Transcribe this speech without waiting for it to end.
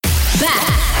back.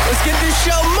 Let's get this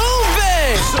show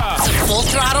moving. Full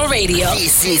Throttle Radio.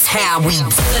 This is how we do.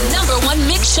 The #1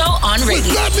 mix show on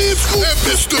radio. That means Scoop and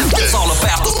Mr. It's all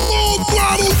about the Full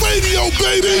Throttle Radio,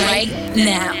 baby. Right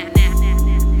now.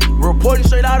 Reporting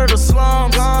straight out of the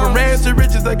slums. From rags to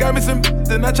riches, I got me some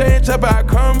and I change up how I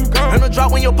come. And the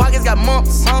drop when your pockets got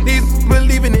mumps. He's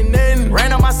believing in nothing.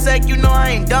 Ran on my sack, you know I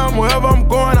ain't dumb. Wherever I'm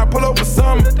going, I pull up with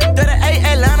something. To the A,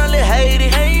 Atlanta, lit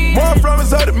Haiti. More from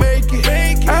us how to make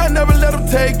it. I never let them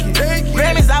take it.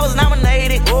 Grammys, I was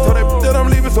nominated. So they that I'm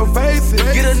leaving, so face it.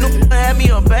 Get a new and have me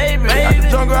a baby. Out the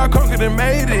jungle, I conquered and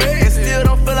made it. And still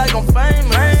don't feel like I'm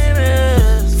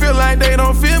famous. Feel like they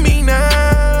don't feel me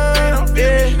now.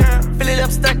 Fill it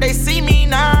up, stuck, they see me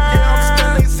now. I'm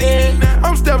stuck, they see me now.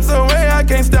 I'm steps away, I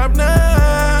can't stop now.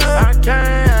 I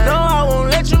can't. No, I won't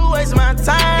let you waste my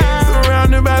time.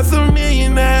 Surrounded by some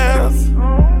millionaires.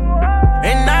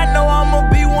 And I know I'ma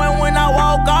be one when I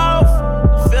walk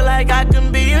off. Feel like I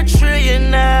can be a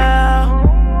trillionaire.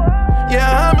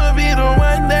 Yeah, I'ma be the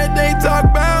one that they talk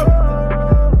about.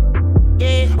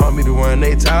 I'll be the one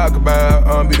they talk about.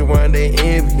 I'll be the one they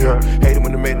envy. Hate it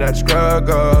when they make that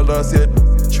struggle. Lost it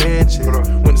trenches.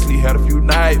 Went to sleep, had a few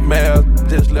nightmares.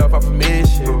 Just left off a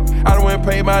mission. I done went and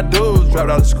paid my dues. Dropped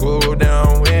out of school,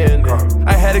 down winning.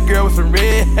 I had a girl with some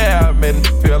red hair. Made me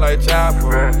feel like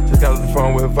Chopper. Just got on the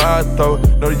phone with Vato.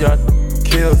 Know the young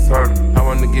kills her. I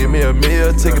wanna give me a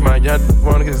meal. Ticket my young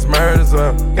wanna get his murders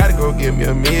up. Gotta go get me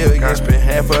a meal. Gotta spend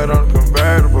half of it on a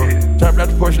convertible. Jumped out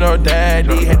the Porsche, no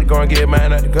daddy. Had to go and get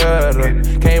mine out the gutter.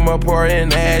 Came up poor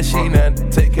and ashy. Now to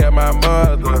take care of my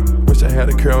mother. Wish I had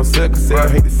a girl on sickle cell.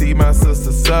 Hate to see my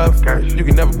sister suffer. You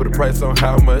can never put a price on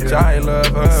how much I love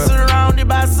her. Surrounded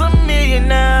by some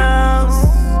millionaires.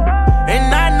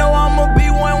 And I know I'ma be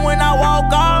one when I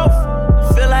walk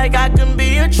off. Feel like I can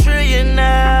be a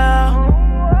trillionaire.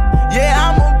 Yeah,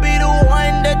 I'ma be the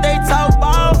one that they talk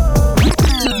about.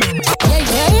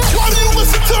 Why do you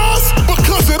listen to us?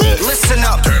 Because it is. Listen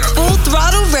up. Full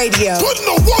Throttle Radio. Putting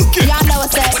the work in. Y'all know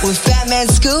what's up. With Fat Man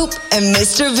Scoop and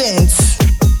Mr. Vince.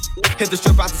 Hit the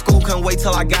strip out the school, couldn't wait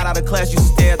till I got out of class. Used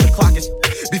to stare at the clock and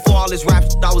before all this rap,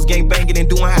 I was gang banging and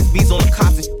doing high speeds on the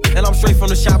cops and and I'm straight from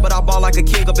the shop, but I ball like a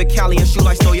king up in Cali and shoot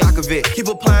like Stojakovic. Keep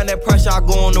applying that pressure, I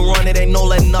go on the run. It ain't no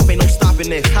letting up, ain't no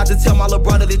stopping it. Had to tell my little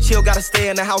brother to chill, gotta stay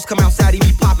in the house, come outside, he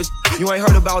be poppin'. You ain't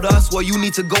heard about us? Well, you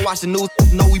need to go watch the news.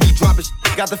 Know we be dropping.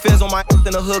 Got the feds on my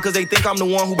in the hood, cause they think I'm the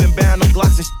one who been banning them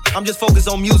Glocks and I'm just focused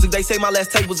on music. They say my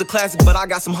last tape was a classic, but I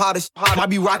got some hottest. Might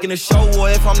be rocking the show, or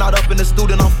if I'm not up in the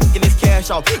studio, I'm fucking this cash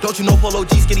off. Don't you know Polo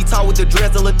G skinny tall with the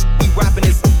dreads, be rapping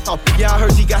his off. Yeah, I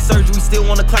heard she got surgery, still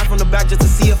wanna clap from the back just to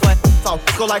see if I off.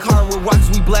 Go like hardwood rocks,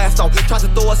 we blast off. Tried to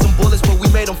throw us some bullets, but we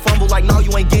made them fumble like, no,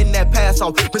 you ain't getting that pass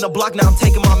off. Been a block, now I'm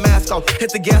taking my mask off.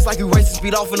 Hit the gas like you racing,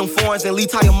 speed off in them foreigns and leave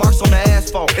tire marks on the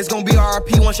asphalt. It's gonna be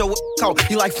RIP once your call.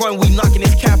 He like front, we knocking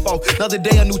his cap off. Another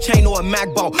day, a new chain or a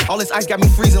Mac ball. All this ice got me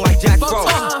freezing like Jack Frost.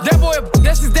 That boy,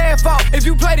 that's his dad's fault. If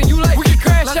you played it, you like, we can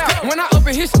crash out. When I up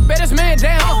and hit shit, bet this man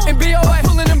down. And BOA,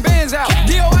 pulling them bands out.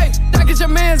 DOA, I get your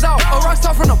mans out. A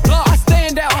rockstar from the block, I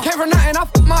stand out. Came from nothing, I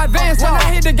f my advance. When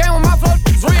I hit the game with my flow,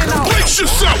 it's ran out. Brace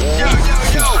yourself.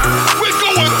 Yo. We're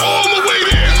going all the way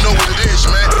there. You know what it is,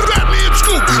 man. Fat Man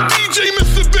Scoop, DJ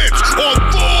Mr. Vince on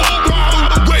Full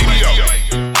Throttle Radio.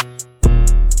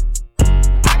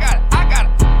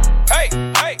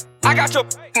 I got your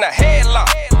in a headlock.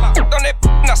 On that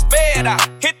I sped out.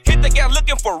 Hit the gas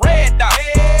looking for red dot.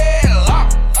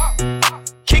 Headlock.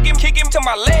 Kick him to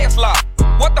my legs lock.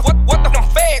 What the them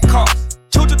fed cost?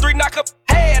 2 to 3 knock up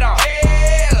head off.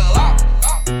 Headlock.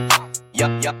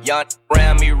 Young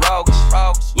ran me rogues.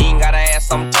 You ain't gotta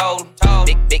ask, I'm told.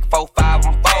 Big 4-5, I'm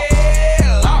fold.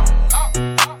 Headlock.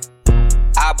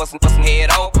 I bustin'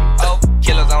 head open.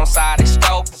 Killers on side, they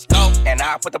scope. And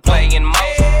I put the play in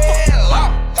motion.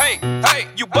 Hey,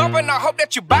 you bumpin', I hope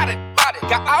that you bout it.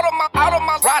 Got out of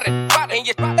my ride it. And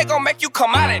you they gon' make you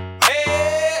come out it.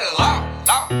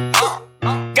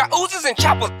 Got oozes and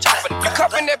choppers. You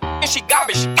cuffin' that and she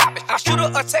garbage. I shoot her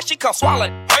a test, she come swallow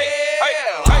it.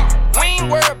 We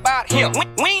ain't worried about him.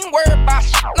 We ain't worried about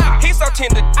shit. Nah, he's so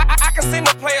tender. I can send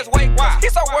the players way wide.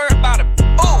 He's so worried about it.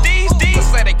 Ooh, these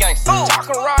say they gangsta.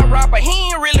 Talking rah, but he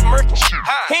ain't really murking shit.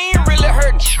 He ain't really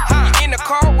hurting shit. You in the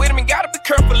car with him and gotta be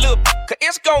careful, little cause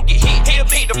it's gon' get hit. He'll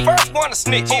be the first one to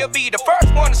snitch. He'll be the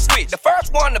first one to switch. The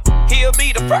first one to he'll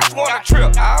be the first one to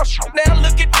trip. I'll shoot. Now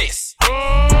look at this.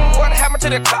 What happened to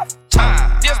the tough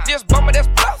time? This bummer, this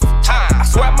bluff time. I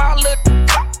swear my little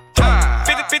cup time.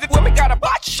 50 women got a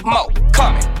bunch more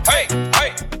coming. Hey,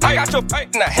 I got your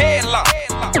in the headlock.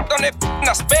 On that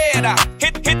I sped out.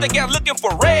 Hit the gas looking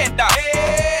for red dot.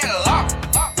 Headlock.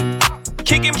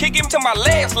 Kick him to till my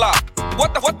legs lock.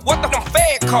 What the them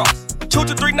fed cost? 2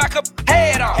 to 3 knock up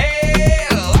head off.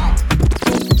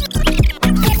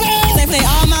 They play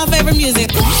all my favorite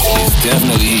music. It's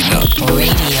definitely heating up.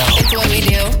 Radio. It's what we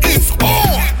do. It's on.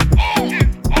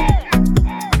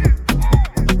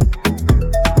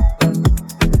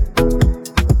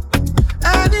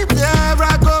 Anywhere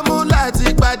I go, moonlight,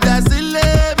 padà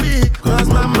sílé mi. 'Cause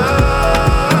my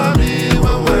mommy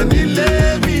won't want to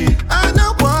leave me. I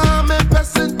know one man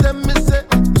person tell me say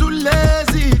too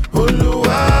lazy.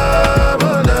 Olúwa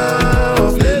mọ̀nà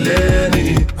òfìlélẹ́ni.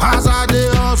 As I dey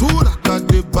hustle, I got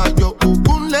the bayo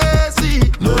ogun lazy.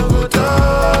 No go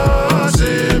talk,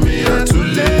 say me I'm too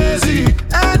lazy.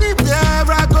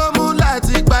 Anywhere I go, moonlight,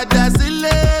 padà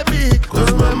sílé mi.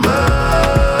 'Cause my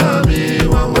mommy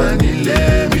won't want to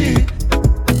leave me.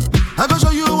 I go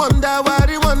show you wonder what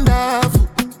it wonderful.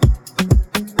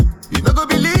 You no go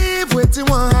believe wetin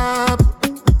wan happen.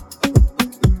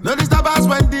 No disturb us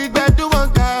when the bed do one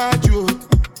catch you.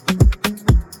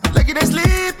 Like you dey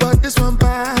sleep, but this one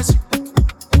pass you.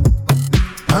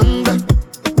 Hunger.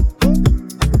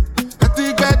 At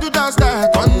the bed do don't start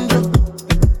conjure.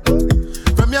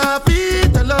 From your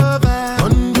feet all over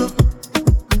conjure.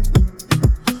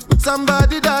 With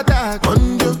somebody that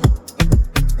conjure.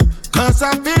 'Cause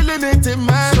I'm feeling it in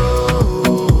my soul.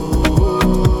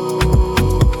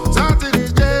 Something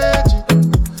is changing,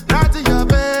 not in your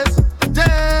face,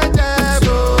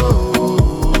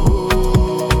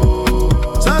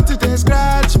 something they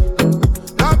scratch me,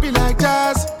 don't be like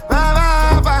jazz.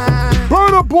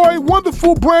 Burn Up Boy,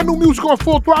 wonderful brand new music on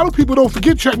Full Throttle. People, don't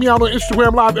forget, check me out on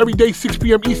Instagram Live every day, 6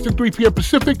 p.m. Eastern, 3 p.m.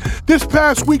 Pacific. This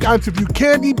past week, I interviewed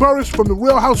Candy Burris from The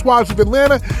Real Housewives of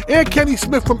Atlanta and Kenny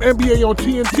Smith from NBA on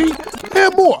TNT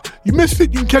and more. You missed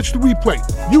it, you can catch the replay.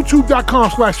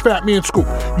 YouTube.com/FatManScoop.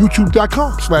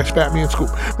 YouTube.com/FatManScoop.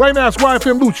 Right now, it's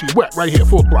YFM Lucci, wet right here,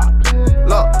 Full Throttle.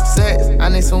 Look, sex, I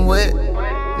need some wet.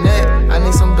 Neck, I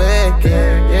need some back,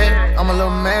 yeah. I'm a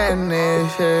little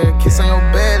madness, yeah. Kiss on your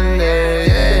belly,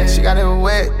 yeah. She got it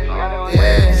wet,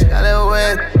 yeah. She got it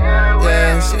wet,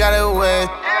 yeah. She got it wet,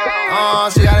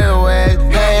 she got it wet.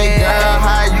 Hey girl,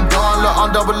 how you doing? Look,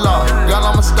 I'm double up, girl,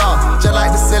 I'm a star. Just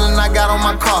like the ceiling I got on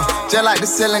my car. Just like the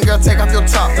ceiling, girl, take off your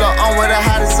top. Look, I'm with the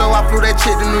hottest, so I flew that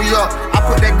chick to New York. I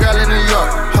put that girl in New York,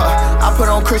 I put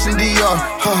on Christian Dior,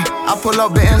 I pull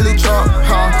up Bentley truck,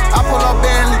 I pull up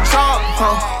Bentley truck,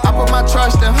 I put my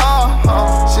trust in her,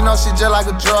 she know she just like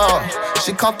a drug.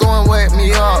 She come through and wake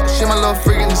me up. She my little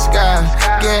freak in the sky.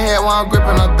 Getting head while I'm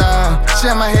gripping her thigh. She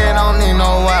in my head, I don't need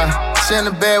no why. She in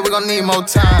the bed, we gon' need more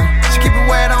time. She keep it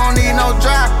wet, I don't need no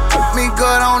dry. Me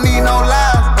good, I don't need no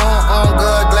lies.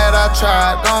 Good, glad I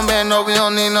tried. Don't bend over, you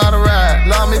don't need no other ride.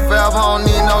 Love me forever, I don't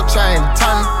need no chain.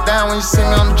 Turn it down when you see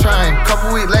me on the train.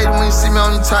 Couple weeks later when you see me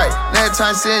on the tight. Next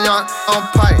time see you on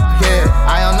pipe, yeah.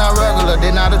 I am not regular,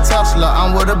 they not a Tesla.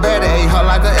 I'm with a baddie, ate her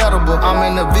like an edible. I'm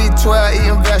in the V12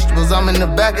 eating vegetables. I'm in the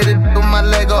back of it with my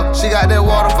leg up. She got that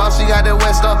waterfall, she got that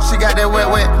wet stuff. She got that wet.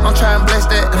 I'm trying to bless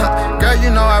that. Girl, you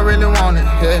know I really want it,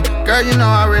 yeah. Girl, you know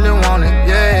I really want it,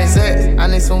 yeah. Sex, I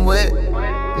need some wet.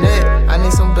 Neck, I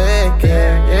need some back,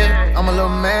 yeah. I'm a little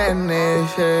madness,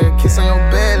 yeah. Kiss on your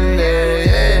belly,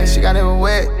 yeah. She got it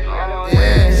wet,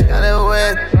 yeah. She got it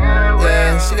wet,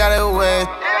 yeah. She got it wet,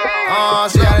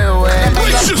 she got it wet.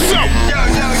 Brace yourself.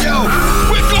 Yo.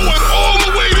 We're going all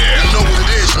the way there. You know what it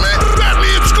is, man.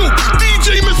 Fatman Scoop,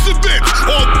 DJ Mr. Vince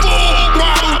on Full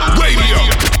Throttle Radio.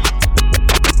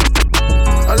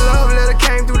 A love letter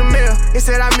came through the mail. It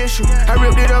said I miss you. I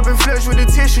ripped it up and flushed with the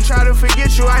tissue. Try to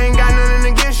forget you. I ain't got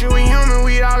nothing against you. We human,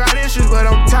 we all got issues. But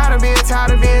I'm tired of being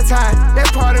tired. That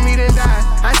part of me done died.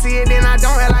 I see it, then I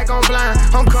don't act like I'm blind.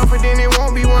 I'm confident it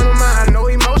won't be one of mine. I know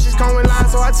emotions come with lies,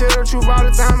 so I tell the truth all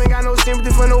the time. Ain't got no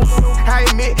sympathy for no. I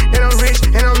admit that I'm rich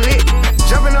and I'm lit.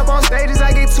 Jumping up on stages,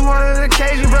 I get 200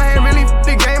 occasions. Bro, had really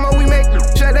the game up. We make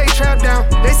shut they trap down.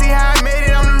 They see how I made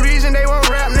it. I'm the reason they won't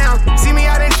rap now. See me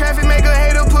out in traffic, make a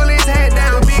hater pull his head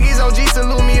down. The biggest OG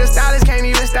salute me. A stylist can't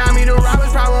even style me. The robbers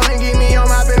probably wanna get me on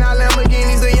my pen. I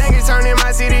Lamborghinis. The Yankees turn in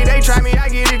my city. They try me, I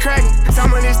get it cracking.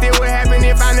 Some of this still would happen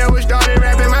if I never started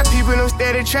rapping. My people them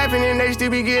steady trapping and they still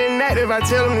be getting active. I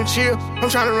tell them to chill. I'm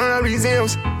trying to run up these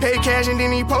M's. Pay cash and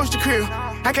then he post the crib.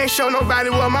 I can't show nobody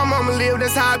where my mama live.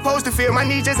 That's how I supposed to feel. My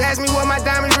niece just asked me what my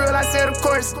diamonds real. I said, of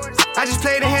course. I just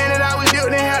played the hand that I was dealt,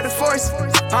 then had the force.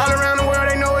 All around the world,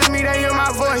 they know it's me, they hear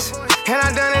my voice. And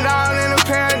I done it all in a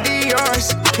pair of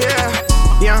Dior's. Yeah.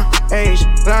 Young age,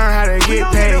 learn how to get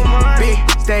paid. Big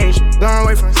stage, long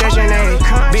way from Section 8.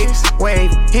 Big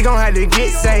wave, he gon' have to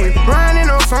get saved. Riding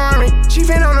no foreign, she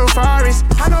fin on no forest.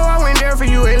 I know I went there for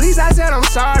you, at least I said I'm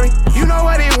sorry. You know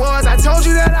what it was, I told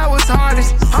you that I was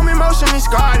hardest. I'm emotionally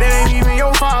scarred, that ain't even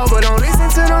your fault. But don't listen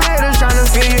to them haters tryna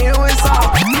figure it was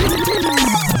all.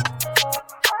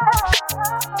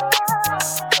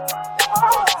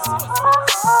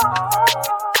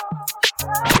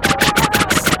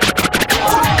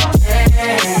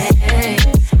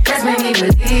 Let's make me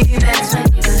believe it.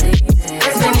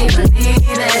 Let's make me believe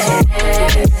it.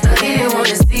 Believe you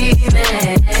wanna see me.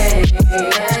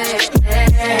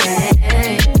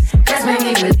 Let's make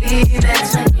me believe it.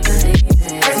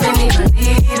 Let's make me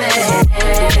believe it.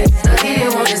 Believe you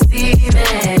wanna see me.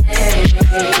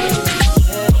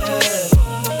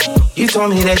 You told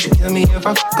me that you kill me if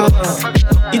I fuck up.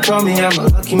 You told me I'm a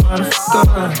lucky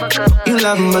motherfucker. You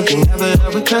love me, but you never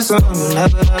ever trust him. You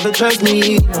never ever trust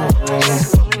me.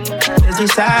 There's two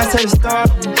sides to the story,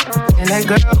 and that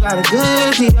girl got a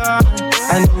good PR.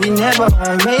 I knew we never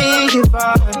make it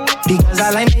far because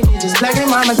I like me bitches black and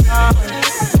mama star.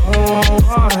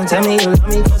 Oh, tell me you love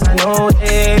me cause I know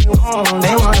they won't.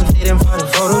 They wanna fit in for the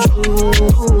photo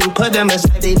shoot. Put them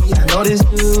aside, they be, I know this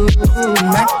dude.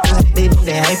 My friends, they do,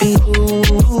 they hype you.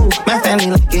 My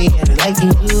family like it, yeah, they like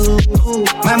you.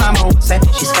 My mama was sad,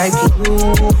 she Skype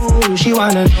you. She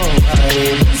wanna know about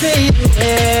it. Say it,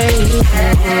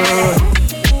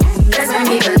 let's make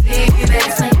me believe it.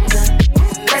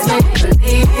 Let's make me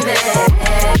believe it.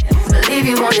 Believe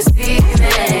you wanna see me.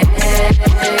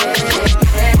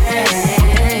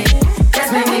 Let's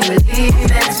make me believe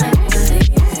it.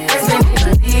 Let's make me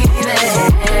believe it.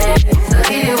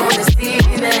 Believe you wanna see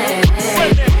me.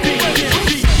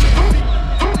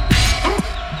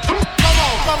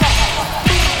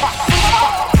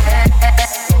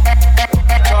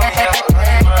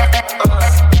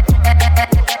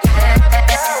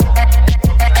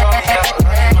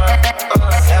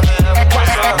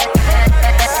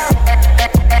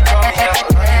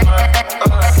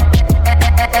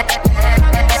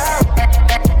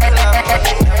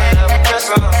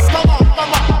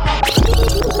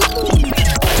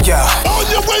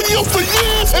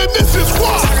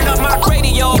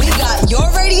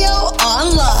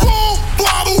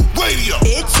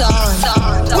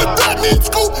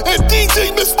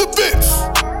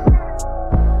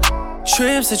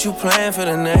 Trips that you plan for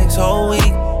the next whole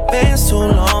week. Bands too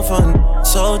long for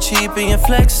so cheap and your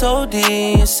flex OD,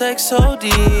 your sex OD.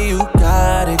 You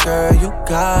got it, girl, you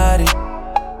got it.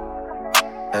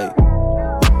 Hey,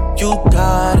 you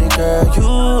got it, girl,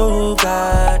 you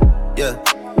got it. Yeah,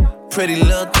 pretty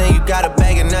little thing, you got a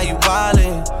bag and now you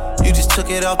wildin'. You just took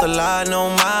it off the line, no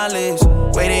mileage.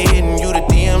 Way they hitting you, the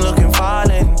DM looking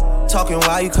violent. Talking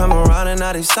while you come around and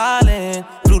now they silent.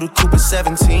 Blew the coupe at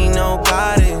 17, no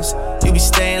guidance. You be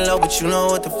staying low, but you know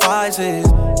what the price is.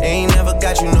 Ain't never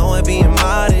got you know it being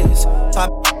modest.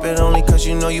 Pop it only cause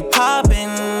you know you poppin',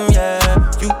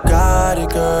 yeah. You got it,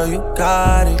 girl, you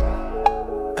got it.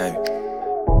 Hey.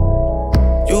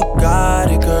 You got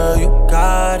it, girl, you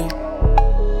got it.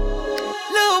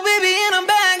 Little baby in a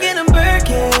bag and I'm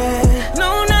Birkin.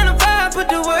 No 9 to 5, put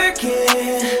the work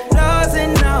in. Lost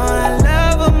and all, I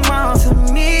love them all. To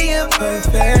me, you're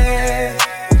perfect.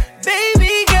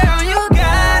 Baby girl, you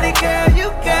got it, girl, you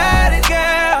got it,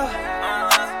 girl.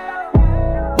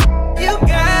 You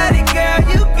got it, girl,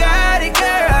 you got it,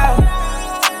 girl.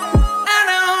 I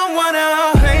don't wanna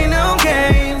play no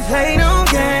games, play no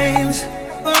games.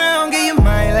 Around, give you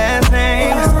my last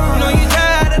name. You know you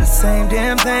tired of the same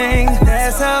damn thing.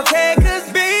 That's okay, cause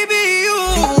baby, you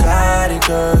got it,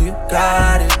 girl, you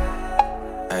got it.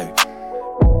 Hey.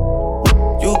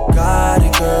 You got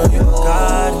it, girl, you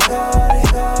got it.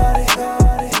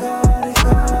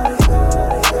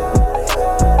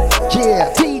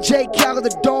 Yeah, DJ Khaled, the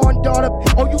Dawn Daughter.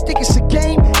 Oh, you think it's a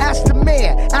game? Ask the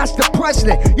mayor, ask the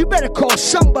president. You better call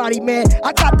somebody, man.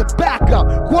 I got the backup.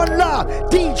 One love,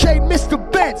 DJ Mr.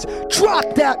 Benz.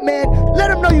 Drop that, man. Let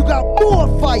them know you got more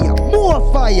fire, more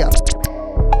fire.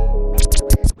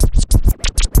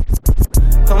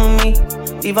 come with me,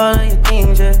 leave all of your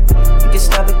things, yeah. You can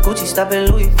stop at Gucci, stop at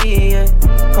Louis V, yeah.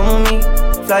 Come with me,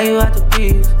 fly you out the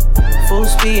breeze. Full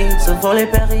speed, so volley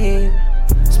Paris.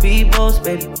 Speedboats,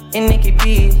 baby, in Nikki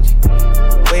Beach.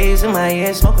 Waves in my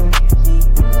head, smoking.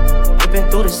 Ripping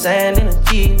through the sand in a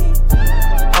Jeep.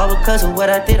 All because of what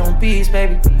I did on beats,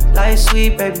 baby. Life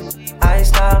sweet, baby, I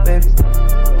stop, baby.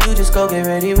 You just go get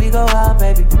ready, we go out,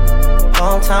 baby.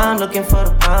 Long time looking for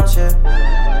the bounce, yeah.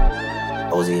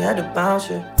 Ozzy had to bounce,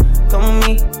 yeah. Come with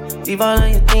me, leave all of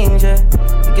your things, yeah.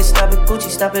 You can stop at Gucci,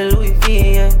 stop at Louis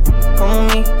V, yeah. Come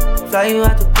with me, fly you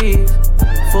out the breeze.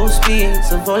 Full speed,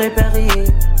 so volley Paris.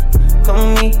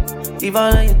 Come with me, leave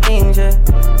all of your things, yeah.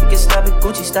 You can stop at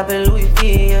Gucci, stop at Louis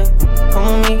V, yeah.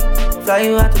 Come with me, fly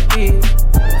you out the beach.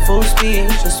 Full speed,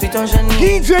 just sweet on your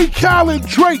knees. DJ Khaled,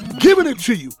 Drake, giving it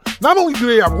to you. Not only do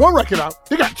they have one record out,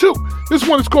 they got two. This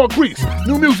one is called Grease.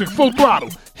 New music, Full Throttle.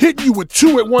 Hitting you with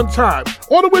two at one time.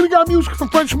 All the way we got music from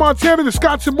French Montana to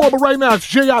Scotts and more, but right now it's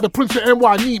J.I. the Prince of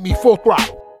NY, Need Me, Full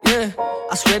Throttle. Yeah,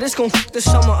 I swear this gon' f the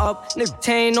summer up. Nigga,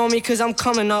 ain't on me cause I'm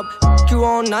coming up. F you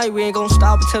all night, we ain't gon'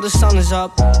 stop until the sun is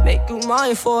up. Make you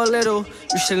mine for a little.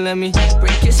 You should let me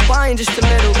break your spine just a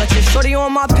little. Got your shorty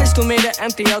on my pistol, made her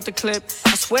empty out the clip.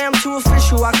 I swear I'm too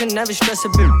official, I can never stress a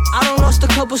bit. I done lost a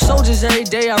couple soldiers every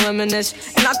day, I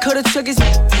reminisce. And I could've took his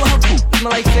for her poop,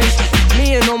 smell like fish.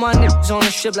 Me and all my niggas on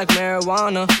the ship like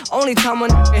marijuana. Only time a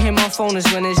nigga hit my phone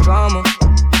is when it's drama.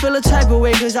 Feel a type of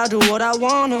way cause I do what I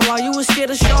wanna. While you was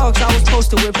scared of sharks, I was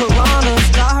posted with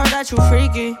piranhas. I heard that you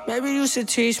freaky, maybe you should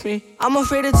teach me. I'm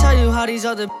afraid to tell you how these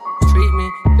other treat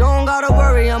me. You don't gotta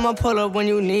worry, I'ma pull up when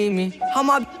you need me. How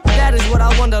my that is what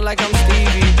I wonder like I'm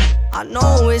Stevie. I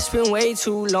know it's been way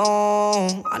too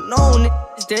long. I know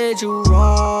niggas did you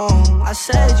wrong. I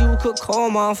said you could call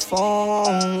my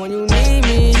phone when you need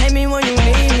me. Hit me when you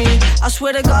need me. I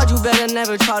swear to God, you better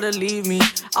never try to leave me.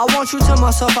 I want you to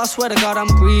myself, I swear to God, I'm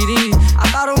greedy. I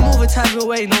gotta move a type of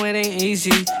way, no, it ain't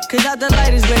easy. Cause at the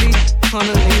light is ready,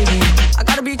 wanna leave me. I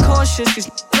gotta be cautious, cause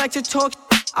like to talk.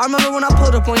 I remember when I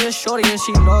pulled up on your shorty and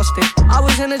she lost it. I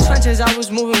was in the trenches, I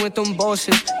was moving with them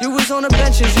bosses. You was on the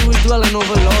benches, you was dwelling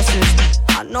over losses.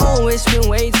 I know it's been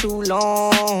way too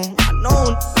long. I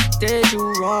know did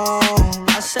you wrong.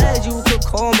 I said you could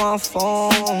call my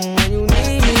phone when you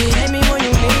need me. Hit me when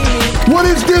you need me. What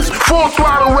is this? Full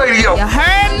Throttle Radio. You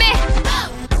heard me?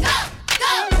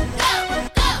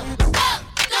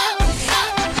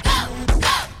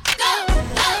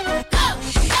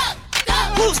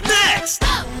 Who's next?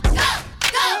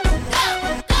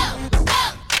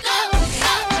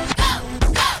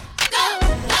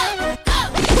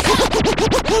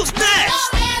 Who's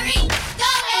next? Go Harry,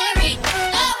 go Harry,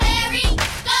 go Harry,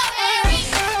 go Harry,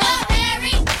 go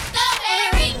Harry, go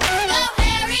Harry, go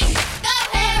Harry, go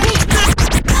Harry.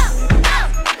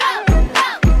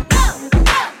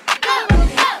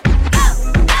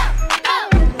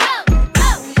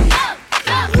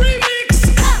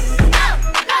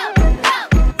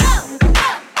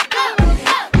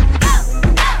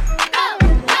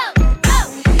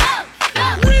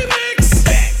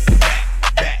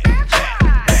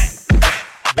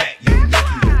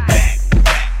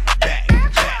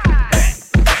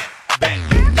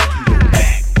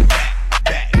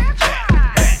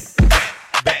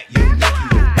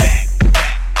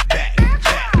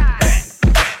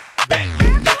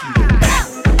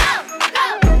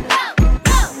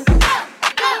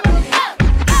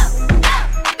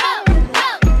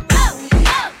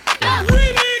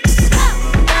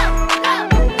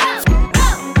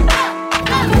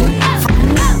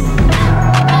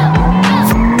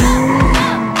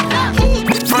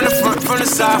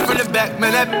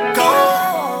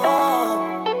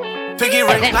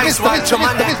 Nice watch on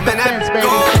my neck, man, that go.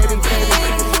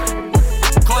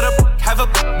 Caught up, have a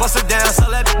bust it down, so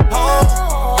let it hold.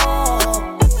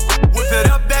 Whip it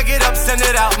up, bag it up, send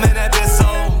it out, man, that bitch so.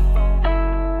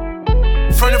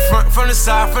 From the front, from the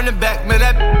side, from the back, man,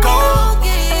 that go.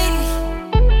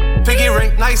 Piggy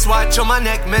ring, nice watch on my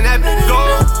neck, man, that go.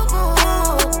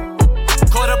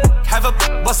 Caught up, have a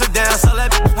bust it down, so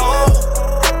let it hold.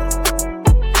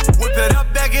 Whip it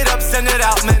up, bag it up, send it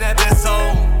out, man, that bitch so.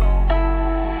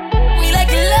 Like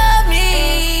you love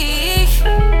me.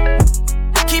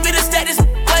 Keep it a status,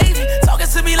 wavy. Talking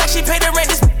to me like she paid the rent,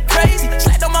 this crazy.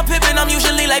 Slapped on my pippin', I'm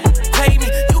usually like, pay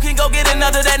me. You can go get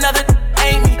another, that another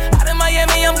ain't me. Out in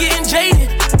Miami, I'm getting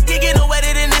jaded. Getting no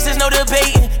wetter than this is no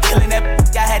debating. Killing that,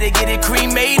 I had to get it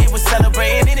cremated. Was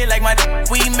celebrating in it like my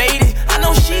we made it. I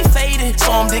know she faded,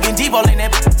 so I'm digging deep all in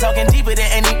that. Talking deeper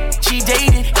than any she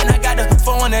dated. And I got the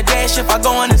phone on the dash. If I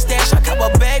go on the stash, I cop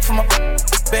a bag for my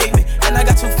baby. And I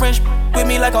got two French with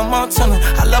me like a Montana.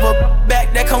 I love a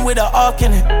back that come with an arc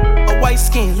in it. A white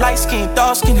skin, light skin,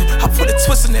 dark skin. I put a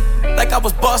twist in it like I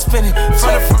was boss spinning.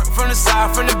 From the front, from the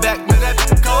side, from the back, man, that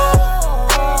go.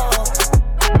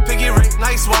 Piggy ring,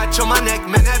 nice watch on my neck,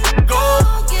 man, that go.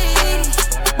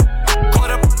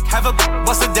 Caught up, have a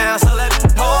bust it down, so let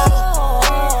it hold.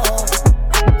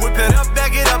 Whip it up,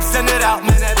 bag it up, send it out,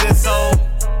 man, that bitch so.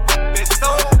 Bitch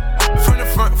so. From the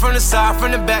front, from the side,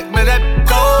 from the back, man, that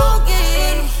go.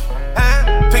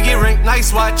 Piggy ring,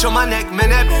 nice watch on my neck, man,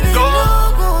 that go.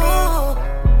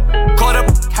 Caught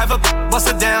up, have a bust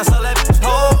it down, so let it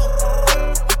hold.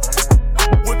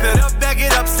 Whip it up, bag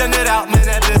it up, send it out, man,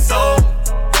 that bitch so.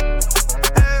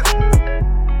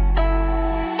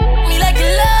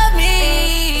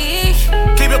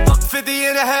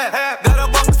 and a half. Got a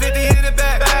 $150 in the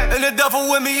back, and the duffel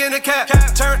with me in the cap.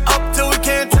 Turn up till we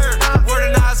can't turn. Word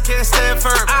and eyes can't stand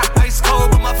firm. Ice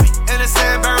cold, but my feet in the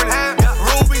sand burn. Got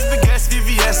rubies, baguettes,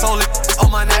 VVS on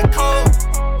my neck cold.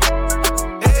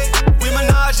 Hey, we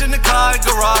menage in the car,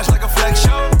 garage like a flex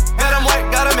show. Got 'em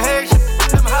white, got 'em Haitian,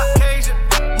 them hot Cajun.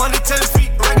 Money 10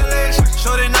 feet, regulation.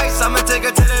 Shorty nice, I'ma take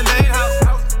her to the main house.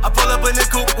 I pull up in the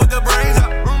coupe with the brains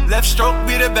out. Left stroke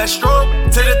be the best stroke.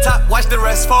 To the top, watch the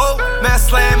rest fold. Man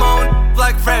slam on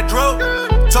like Fred Droke.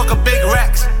 Talk a big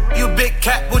racks, you big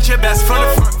cat with your best. From the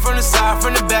front, from the side,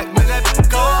 from the back, man that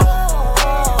go.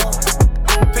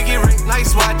 Piggy ring,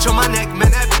 nice watch on my neck, man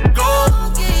that go.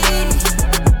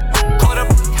 Caught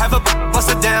up, have a bust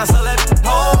it down, so let it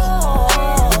go.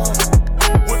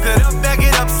 Whip it up, back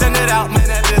it up, send it out, man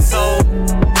that is so.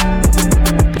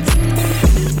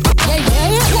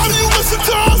 Why do you listen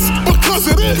to us? Because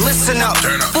it is. Listen up.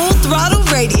 Full Throttle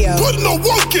Radio. Put no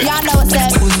work in. Y'all know what's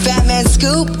that. With Fat Man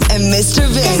Scoop and Mr.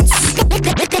 Vince.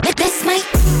 That's my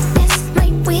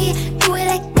way. Do it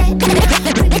like that.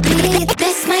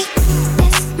 That's my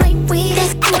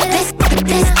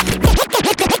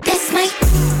way.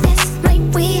 That's my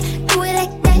way. Do it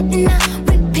like that. And I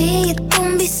repeat,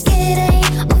 don't be scared. I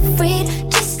ain't afraid.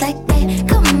 Just like that.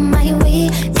 Come my way.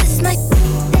 That's my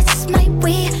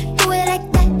way. Do it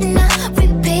like that. And I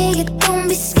repeat, don't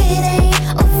be scared. I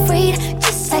ain't afraid.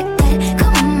 Just like that.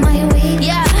 Come my way.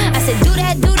 Yeah, I said do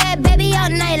that, baby, all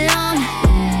night long.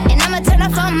 And I'ma turn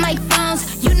off all my phones.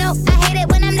 You know I hate it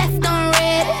when I'm left on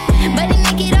red. But he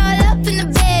make it all up in the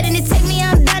bed. And it take me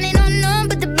out dining on none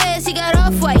but the best. He got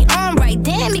off-white, on right.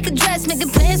 Damn, he could dress. Making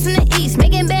plans from the east.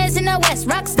 Making bands in the west.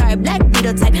 Rockstar, Black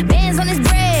Beetle type. Bands on his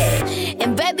bread.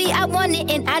 And baby, I want it.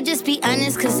 And I just be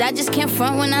honest. Cause I just can't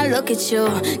front when I look at you.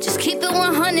 Just keep it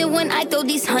 100 when I throw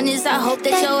these hundreds. I hope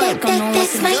that your work gon' know what to do.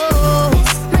 That's my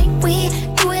way.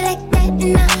 Do it like that.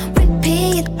 And I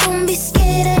repeat, don't be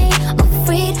scared. I ain't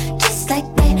afraid. Just like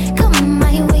that. Come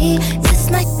my way. That's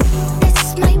my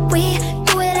way.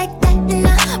 Do it like that. And I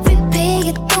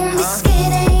repeat, don't be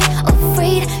scared. I ain't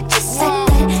afraid. Just like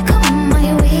that. Come my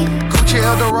way. Gucci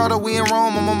Eldorado, we in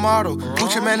Rome, I'm a model.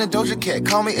 Gucci Man and Doja Cat,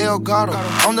 call me El Gato.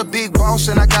 I'm the big boss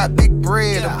and I got big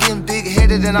bread. I'm getting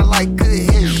big-headed and I like good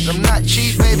head. I'm not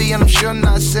cheap, baby, and I'm sure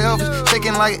not selfish.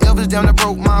 Shaking like Elvis, down that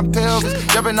broke my pelvis.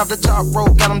 Jumping off the top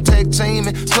rope, got them tag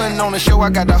teaming. Putting on the show, I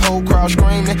got the whole crowd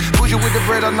screaming. Bougie with the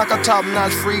bread, I'm like a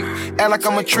top-notch freak. Act like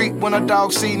I'm a treat when a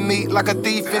dog see me. Like a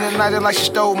thief in the night, like she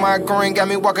stole my green. Got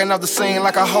me walking off the scene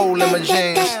like a hole in my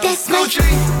jeans. That's my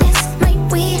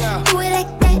way. Do it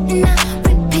like that and I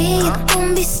repeat.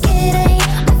 Don't be scared, I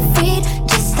ain't afraid.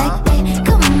 Just like that,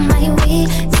 come my way.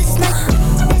 That's my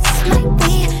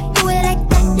way. Do it like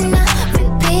that and I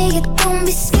repeat. Don't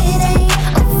be scared, I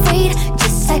ain't afraid.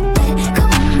 Just like that,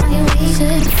 come my way.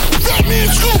 That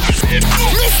means who?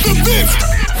 Mr. Vince.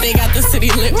 They got the city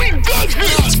lit. We got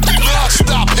hits.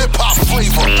 Non-stop hip-hop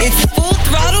flavor. It's Full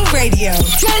Throttle Radio.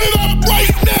 Turn it up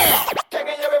right now.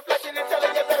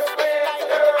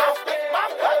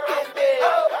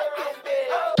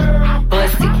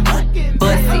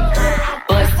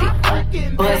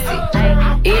 Bussy,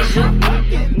 is you?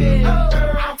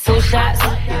 2 shots.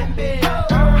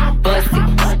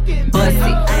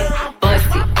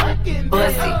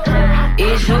 Bussy,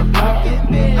 is you?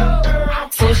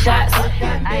 2 shots.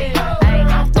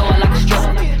 Throw it like a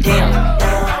stripper, damn.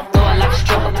 Throw it like a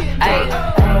stripper, ayy.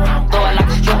 Throw it like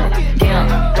a stripper, damn.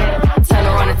 Turn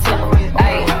around and tip her,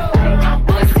 ayy.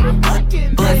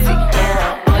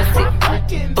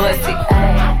 Bussy,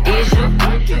 is you?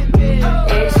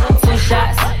 2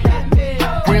 shots.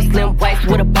 Real slim waist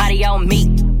with a body on me.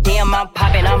 Damn, I'm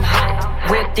poppin', I'm hot.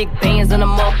 Real thick bands in the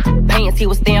motherfucking pants. He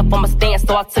was staying for my stand,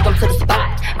 so I took him to the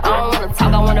spot. I don't wanna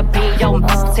talk, I wanna be your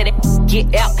Tell that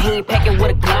get out, he ain't packing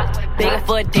with a Glock. Begging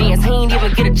for a dance, he ain't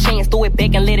even get a chance. Throw it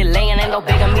back and let it land, ain't no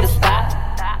begging me to stop.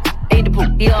 Ate the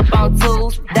poop, he up on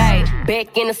Tuesday.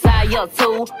 Back in the side, yo,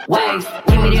 2 ways.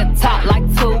 Give me that top like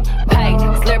 2 pay.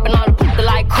 Slurping on the poop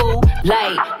like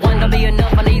Kool-Aid. One don't be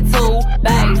enough, I need 2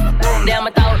 bags. Down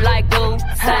my throat like glue,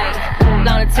 say. On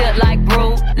the tip like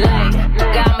Brulee.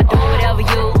 I'ma do whatever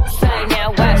you say. Now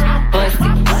watch, bussy.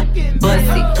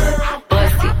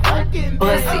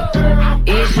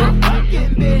 Is you?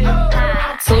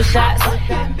 2 shots.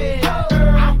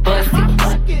 Bussy.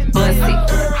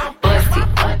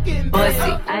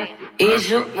 Is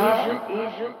you?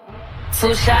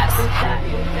 2 shots.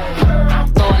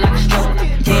 Throw it like a stripper,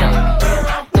 damn.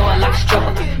 Throw it like a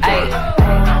stripper, ayy.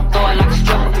 Throw it like a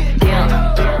stripper, damn.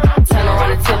 Turn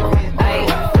around and tip her, ayy.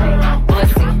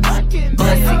 Bussy.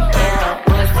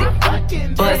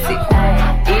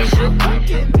 Is you?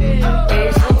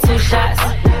 2 shots.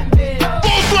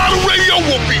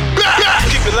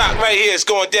 it's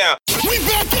going down. We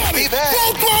back at it.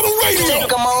 Full Throttle Radio.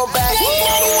 Come on back.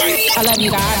 I love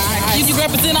you guys. You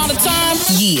represent all the time?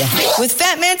 Yeah. With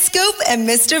Fat Man Scoop and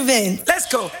Mr. Vince.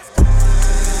 Let's go.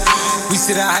 We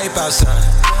sit our hype outside,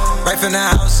 right from the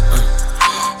house.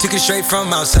 Took it straight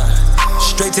from outside,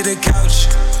 straight to the couch.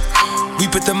 We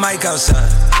put the mic outside,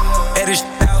 edit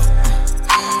out.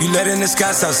 You letting the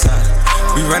scouts outside.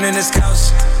 We running the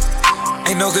scouts.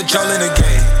 Ain't no control in the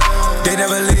game. They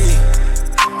never leave.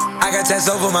 I got tats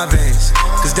over my veins,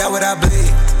 cause that what I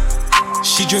bleed.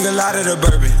 She drink a lot of the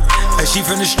bourbon, and she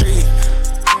from the street.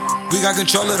 We got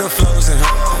control of the flows in her.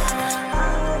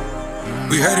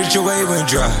 We heard that your wave went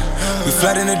dry. We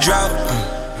flooding the drought.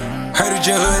 Heard that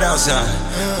your hood outside.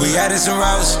 We added some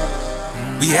routes.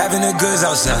 We having the goods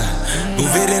outside.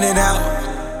 Move it in and out.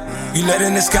 You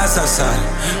letting the scouts outside.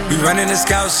 We running the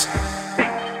scouts.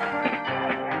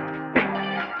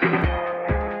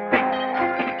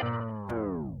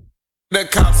 The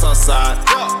cops outside,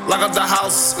 lock up the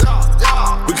house.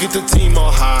 We keep the team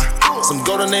on high. Some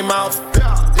gold in their mouth.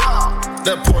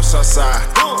 That Porsche outside,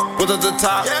 with at the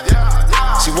top.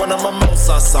 She one of my most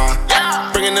outside,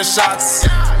 bringing the shots.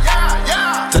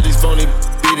 Tell these phony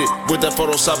beat it with that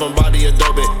Photoshop and body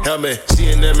Adobe helmet. She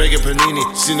in there making panini.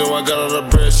 She know I got all the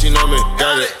bread. She know me,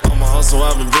 got it. On my hustle,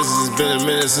 I've been busy. It's been a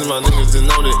minute since my niggas done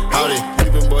known it. Howdy,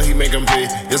 Cleveland boy, he make 'em pay.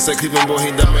 Yes, that Cleveland boy,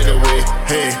 he done made a way.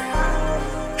 Hey,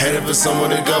 headed for somewhere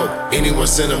to go. Anyone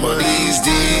send him on these.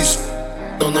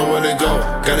 Don't know where to go.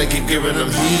 Gotta keep giving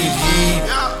them heat.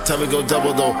 Time to go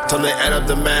double though. Time to add up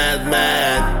the mad.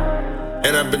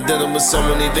 And I've been dealing with so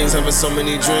many things, having so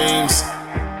many dreams.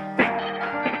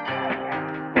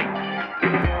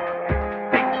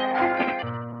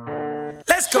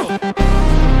 Let's go.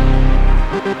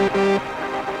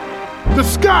 The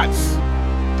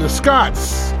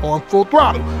Scots on Full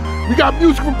Throttle. We got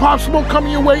music from Pop Smoke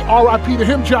coming your way. R.I.P. to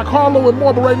him, Jack Harlow and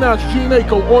more. But right now it's G and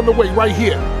Aiko on the way right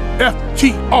here.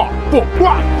 FTR Full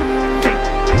Throttle.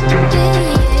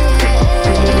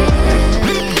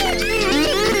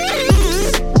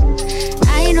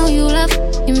 I know you love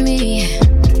me.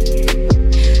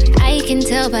 I can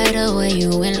tell by the way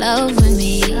you in love with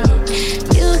me.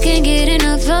 You can't get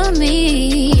enough of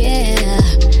me, yeah.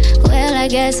 Well, I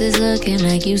guess it's looking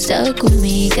like you stuck with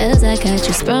me, cause I got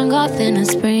you sprung off in the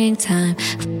springtime.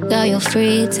 All your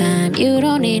free time, you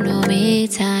don't need no me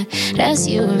time. That's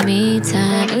you and me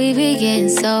time. We be getting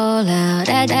so loud,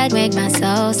 that make my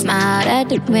soul smile. That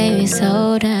make me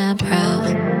so damn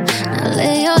proud. Now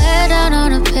lay your head down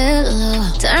on a pillow,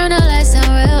 turn the lights down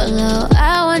real low.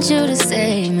 I want you to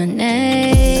say my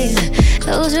name.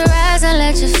 Close your eyes and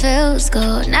let your feels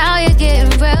go. Now you're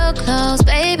getting real close,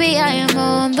 baby, I am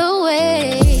on the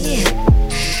way.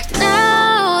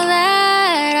 Now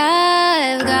that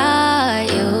I've got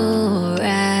you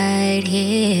right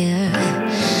here,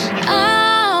 I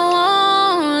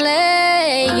won't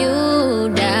let you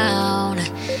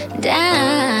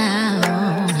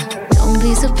down. Don't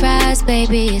be surprised,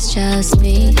 baby, it's just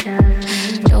me.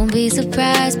 Don't be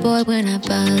surprised, boy, when I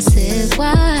bust it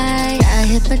wide. I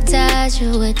hypnotize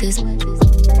you with this.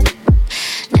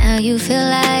 Now you feel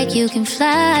like you can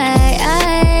fly.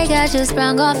 I got you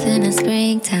sprung off in the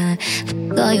springtime.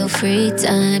 All your free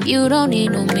time, you don't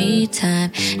need no me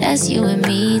time. That's you and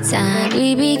me time.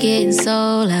 We be getting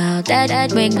so loud,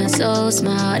 that make my soul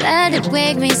smile. That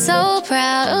make me so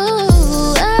proud.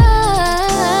 Ooh,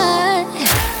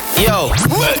 Yo,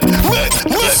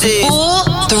 Full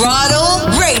Throttle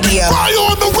Radio. Fire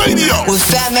on the radio with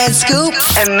Fat Man Scoop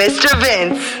and Mr.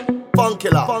 Vince.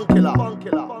 Funkilla.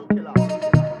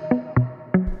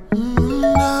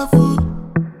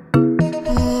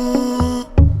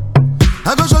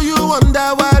 I go show you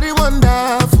wonder what it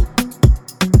wonderful.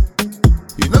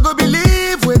 You no go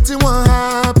believe wetin won't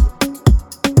happen.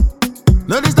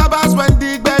 No disturb us when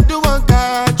the bed do won't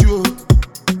catch you.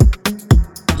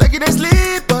 Like you dey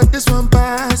sleep, but this one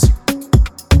pass you.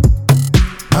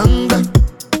 Hunger.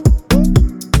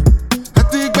 At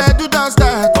the bed do don't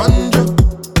start conjure.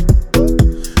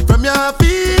 From your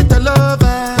feet all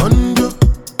over conjure.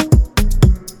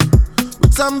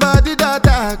 With somebody that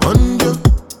I conjure.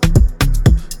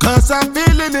 Cause I'm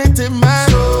feeling it in my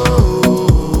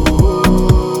soul.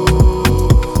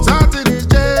 Something is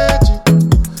changing,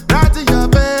 right in your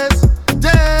face,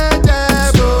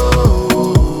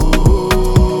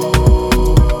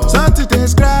 something they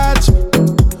scratch me,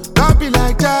 don't be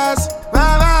like jazz,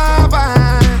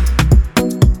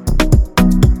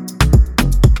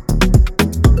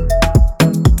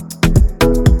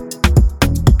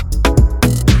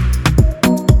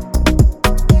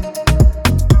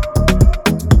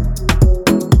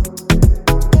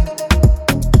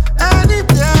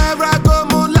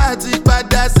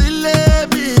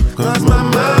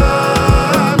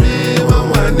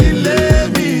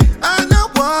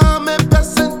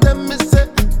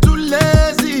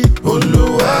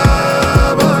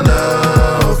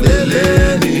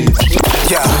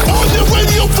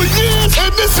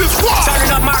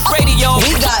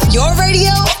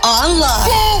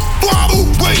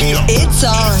 It's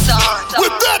on.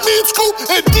 With Batman Scoop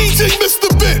and DJ Mr.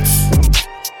 Vince.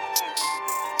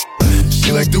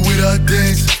 She like the way that I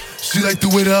dance. She like the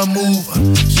way that I move.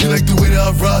 She like the way that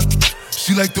I rock.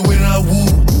 She like the way that I woo.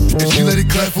 And she let it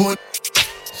clap for it.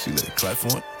 She let it clap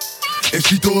for it. And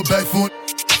she throw it back for it.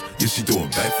 Yeah, she throw it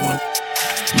back for it.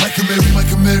 Michael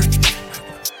Mary.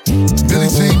 Billie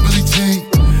Jean.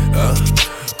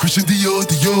 Christian Dior.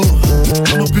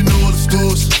 I'm up in all the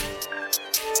stores.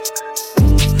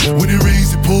 When it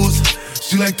rains, it pours.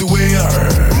 She like the way I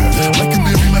heard. Michael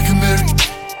Mary.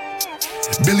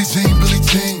 Billie Jean.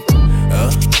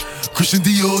 Christian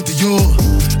Dior.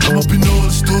 I'm up in all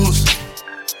the stores.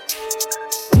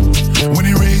 When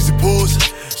it rains, it pours.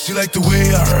 She like the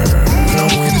way I heard. When I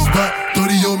walk in the spot,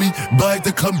 30 on me. Buy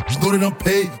the come, know that I'm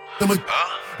paid. I'ma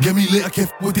get me lit, I can't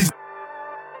f with these.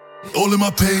 All in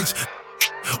my page.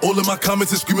 All of my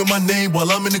comments are screaming my name while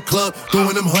I'm in the club,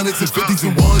 throwing them hundreds and fifties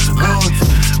and ones.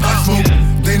 I smoke,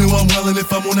 they know I'm wildin'.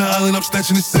 If I'm on the island, I'm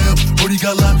snatching the cell. Brody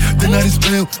got locked, the night is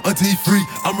bail. Until he free,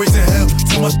 I'm raising hell.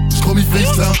 Tell my call me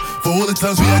FaceTime. For all the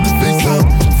times we had to FaceTime.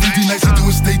 3D nights, you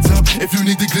doing state time. If you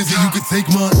need the glizzy, you can take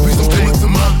mine. Please don't come up to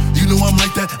mine. You know I'm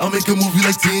like that, I'll make a movie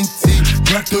like TNT.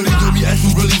 Black 30 on me, ask who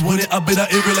really want it. I bet I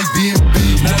air it like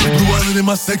DMB. Now I'm Blue Island in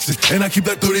my section, and I keep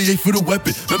that 38 for the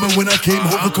weapon. Remember when I came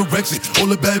home for correction? All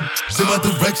the bad in my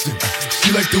direction.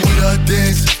 She like the way that I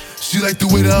dance. She like the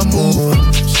way that I move.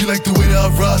 She like the way that I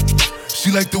rock.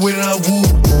 She like the way that I woo.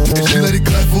 And she let it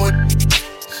clap for it.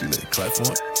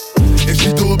 And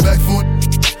she throw it back for it.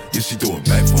 Yeah, she throw it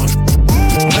back for it.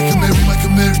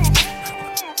 Michael Mary.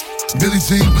 Billie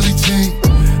Jean.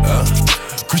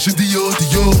 Christian Dior.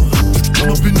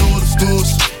 I'm up in all the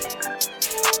stores.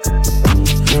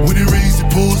 When it rains,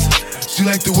 it pours. She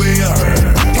like the way I heard.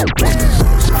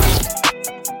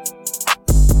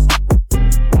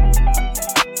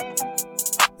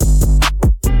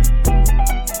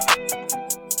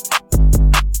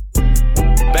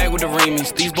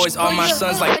 These boys are my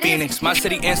sons like Phoenix. My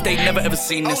city and state never ever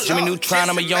seen this. Jimmy Neutron,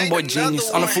 I'm a young boy genius.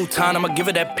 On a futon, I'ma give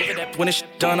it that. When it's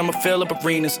done, I'ma fill up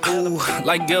arenas. Ooh,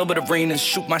 like Gilbert Arenas.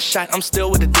 Shoot my shot, I'm still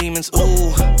with the demons.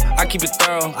 Ooh, I keep it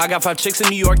thorough. I got 5 chicks in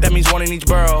New York, that means 1 in each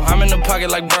borough. I'm in the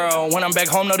pocket like Burrow. When I'm back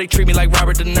home, no, they treat me like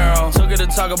Robert De Niro. Took her to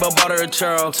Taco Bell, bought her a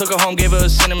churro. Took her home, gave her a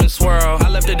cinnamon swirl. I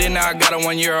left it in, now I got her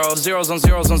 €1. Zeros on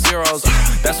zeros on zeros.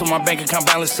 That's what my bank account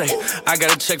balance say. I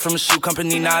got a check from a shoe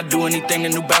company, now I do anything the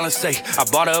New Balance say. I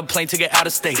bought her a plane ticket out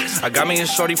of state. I got me a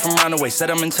shorty from Roundaway. Said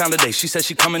I'm in town today. She said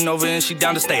she coming over and she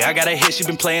down to stay. I got a hit, she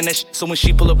been playing that shit. So when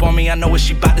she pull up on me, I know what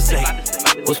she bout to say.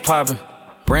 What's poppin'?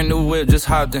 Brand new whip, just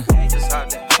hopped in.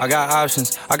 I got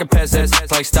options. I can pass that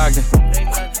like Stockton.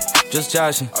 Just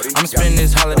joshing. I'ma spend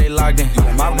this holiday locked in.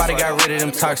 My body got rid of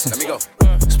them toxins.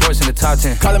 Sports in the top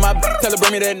 10. Callin' my tell her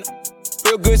bring me that.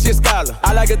 Real good, she a scholar.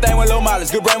 I like a thing with low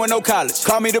mileage, good brain with no college.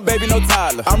 Call me the baby, no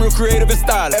Tyler. I'm real creative and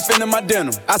stylish. F in my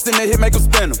denim. I send that hit, make them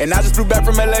spin 'em. And I just flew back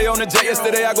from LA on the jet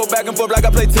yesterday. I go back and forth like I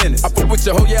play tennis. I fuck with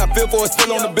your hoe, yeah, I feel for it.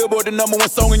 Still on the Billboard, the #1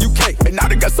 song in UK. And now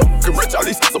they got so fucking rich, all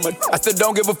these so much. I still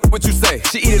don't give a fuck what you say.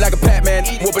 She eat it like a Pac-Man,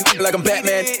 whooping like I'm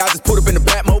Batman. I just put up in the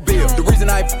Batmobile. The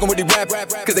reason I ain't fucking with these rap,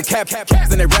 cause they caps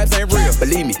and they raps ain't real.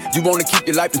 Believe me, you wanna keep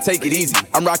your life and take it easy.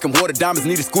 I'm rocking water diamonds,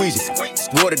 need a squeegee.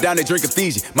 Water down, they drink a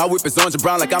Fiji. My whip is orange and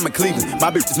brown like I'm in Cleveland.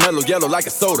 My bitch is mellow yellow like a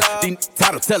soda. These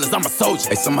title tellers, I'm a soldier.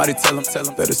 Hey, somebody tell them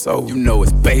that it's over. You know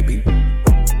it's baby.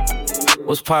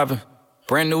 What's poppin'?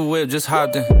 Brand new whip, just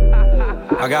hopped in.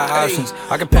 I got options.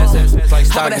 I can pass that like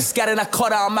Stockton. That scattered, I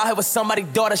caught her. I'm out here with somebody's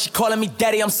daughter. She calling me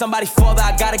daddy. I'm somebody's father.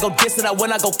 I gotta go diss it. I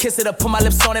when I go kiss it. I put my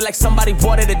lips on it like somebody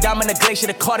watered it. Diamond the glacier,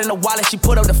 the card in the wallet. She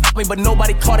put up to f me, but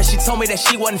nobody caught it. She told me that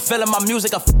she wasn't feeling my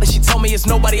music. I f it. She told me it's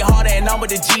nobody harder, and I'm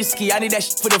with the G ski. I need that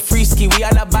shit for the free ski. We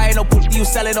are not buying no pussy. You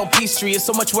sell it on Peachtree. It's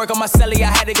so much work on my celly. I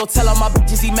had to go tell all my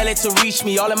bitches email it to reach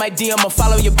me. All in my DM, I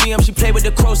follow your BM. She played with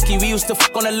the Krosky. We used to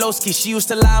fuck on the low ski. She used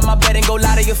to lie on my bed and go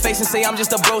lie to your face and say I'm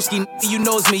just a broski. You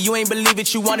knows me. You ain't believe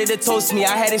it, you wanted to toast me.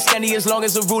 I had it standing as long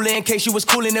as a ruler in case you was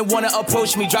coolin' and wanna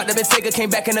approach me. Dropped the Bentayga, came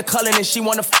back in the culling and she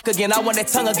wanna fuck again. I want that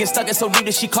tongue again, stuck it so deep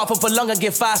that she cough up a lung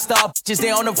again. 5-star bitches,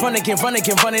 they on the run again,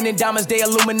 running in diamonds, they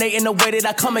illuminating the way that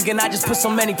I come again. I just put so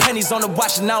many pennies on the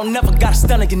watch and I don't never got a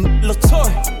stun again. Lil'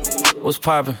 Tory. What's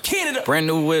poppin'? Brand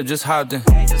new whip, just hopped in.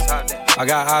 I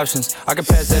got options, I can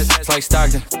pass that like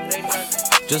Stockton.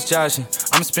 Just joshing,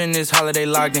 I'ma spend this holiday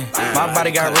locked in. My body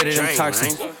got rid of them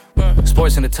toxins.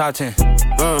 Sports in the top 10.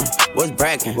 What's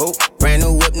brackin'? Brand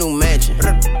new whip, new mansion.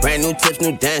 Brand Brand new tips,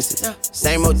 new dances.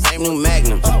 Same old, new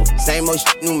magnums. Same old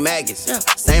new maggots.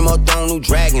 Same old throne, new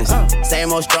dragons.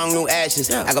 Same old strong, new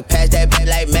ashes. I can pass that back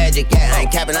like magic, yeah. I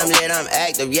ain't capping, I'm lit, I'm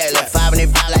active, yeah. Look 5 and they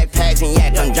pop like packs and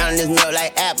yak. I'm drowning this milk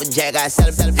like Applejack. I sell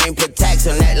it, put tax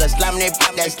on that. Look slime, they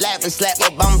pop that slap and slap.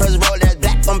 Obama press roll, that's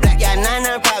black on black. Yeah,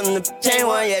 99 problems, the chain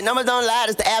one, yeah. Numbers don't lie,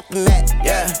 it's the aftermath,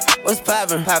 yeah. What's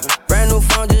poppin'? Brand new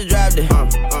phone, just dropped it.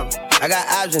 I got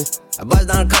options. I bust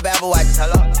down a couple Apple Watches.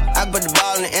 Hello. I can put the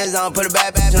ball in the end zone, put a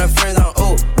bad pass in the friend zone.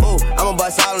 Ooh, ooh. I'ma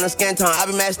bust all in the skin tone. I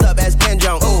be messed up as Ken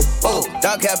Jong. Ooh, ooh.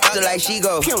 Dark hair picture like she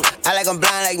go. I like I'm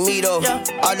blind like me though.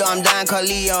 Although I'm dying called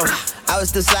Leon. I was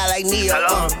still slide like Neo.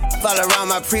 Fall around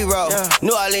my pre-roll.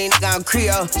 New Orleans, I'm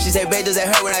Creole. She say, babe, does it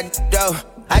hurt when I do?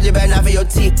 I just better not for your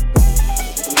teeth.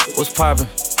 What's poppin'?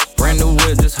 Brand new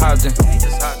whip, just hopped in.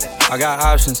 I got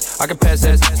options. I can pass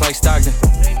that like Stockton.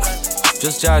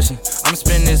 Just joshing. I'ma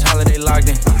spend this holiday locked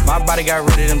in. My body got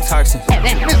rid of them toxins. Big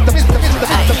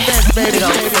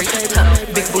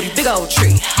booty, big old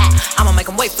tree. I'ma make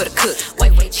him wait for the cook.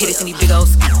 Wait, hit it in these big old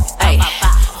skis. Ay,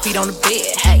 feet on the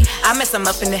bed. Hey, I mess him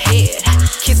up in the head.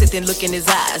 Kiss it, then look in his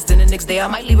eyes. Then the next day I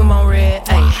might leave him on red.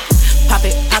 Ay, pop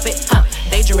it,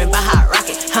 daydreaming by hot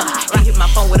rocket. He hit my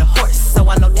phone with a horse, so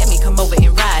I know that me come over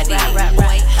and ride it.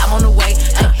 Right, I'm on the way.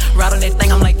 Ride on that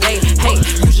thing, I'm like, hey.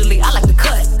 Usually I like to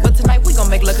cut, but tonight we gon'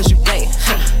 make love 'cause you play.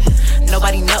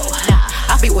 Nobody know.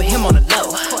 I be with him on the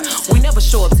low. We never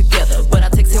show up together, but I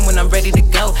text him when I'm ready to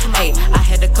go. Hey, I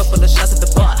had a couple of shots at the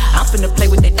bar. I'm finna play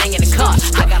with that thing in the car.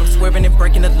 I got him swerving and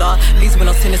breaking the law. Leaves when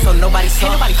I'm sending so nobody saw.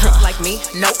 Ain't nobody trick like me.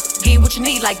 Nope. Get what you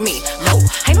need like me. Nope.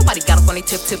 Ain't nobody got up on their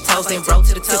tiptoes and roll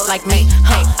to the tip like me.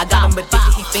 Hey, I got him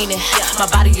addicted, he fiending. My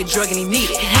body a drug and he need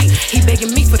it. He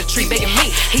begging me for the treat, begging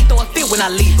me. He throw a fit when I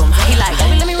leave him. He like,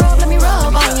 baby, let me rub on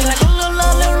you. Like a little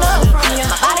love from you.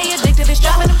 My body addicted, it's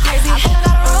driving him crazy. I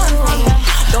gotta run from you.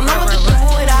 Don't know what to do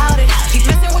without it. Keep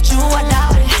messing with you, I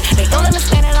doubt it. They don't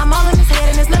understand it, I'm all in his head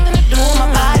and there's nothing to do with my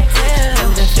body.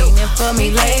 You've been feeling for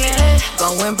me lately,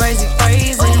 going crazy.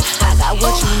 I got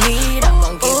what you need, I'm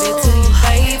gon' give it to you,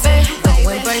 baby.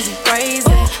 Going crazy,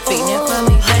 feeling for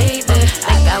me lately.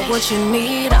 I got what you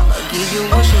need, I'ma give you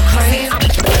what you crave.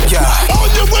 Yeah.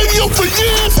 On your radio for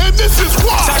years, and this is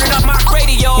why. Turning up my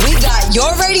radio. We got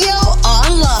your radio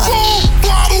online. Full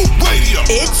Throttle Radio.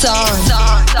 It's on.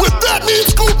 With Batman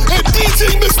Scoop and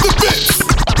DJ Mr. Vince.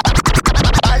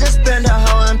 I just spent a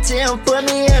whole MT and put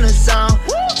me in a song.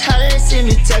 How did they see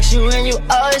me text you and you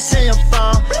always in your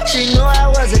phone? She knew I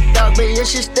was a dog, but yeah,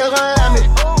 she still gon' love me.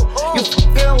 You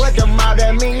f***ing with the mob,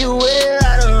 that mean you with it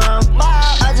out of wrong.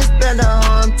 I just spent a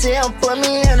whole MT and put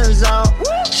me in a zone.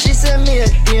 She sent me a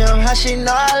DM, how she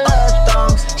know I love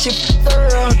thongs. She f***ed the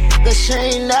real cause she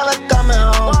ain't never coming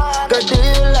home. Girl, do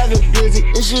you love it busy?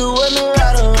 Is you with me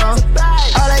right or wrong?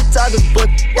 All they talk is book,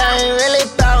 they ain't really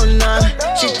bout none.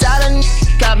 She tired of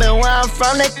copping, where I'm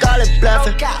from, they call it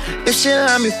bluffing. If she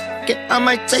let me f*** it, I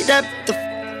might take that the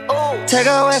take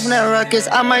her away from that ruckus,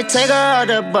 I might take her out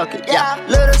the bucket. Yeah,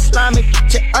 little slimy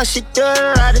bitch, all she do is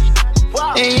ride it.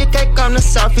 And you can't come to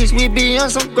Southeast, we be on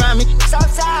some Grammy.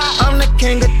 I'm the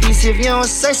king of DC, if you don't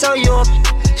say so, you a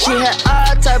she had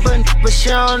all type of but she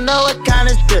don't know what kind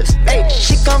is this. Hey,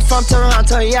 she come from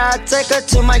Toronto, yeah, I take her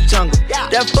to my jungle.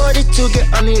 That 42 get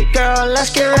under you, girl, let's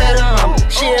get rid of her.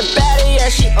 She a baddie, yeah,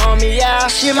 she on me, yeah,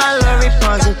 she my little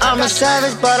Rapunzel. I'm a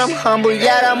savage, but I'm humble,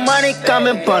 yeah, that money come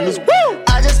in bundles. Woo!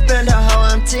 I just spent a whole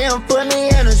MT and put me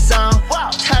in a zone.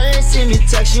 How did they see me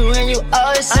text you and you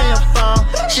always in your phone?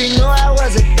 She knew I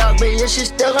was a dog, but yeah, she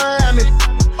still gon' let me.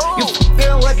 You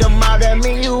f***ing with the mob, that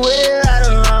mean you with it out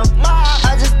of wrong.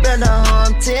 I just spent a whole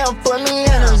MT and put me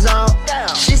in a zone.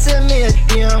 She sent me a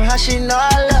DM, how she know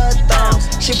I love thongs.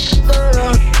 She f***ed the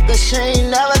real cause she ain't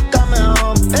never coming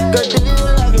home. Girl, do you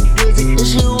love it busy?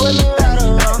 Is you with me right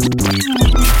or wrong?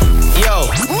 Yo,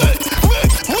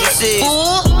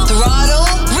 Full Throttle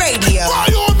Radio.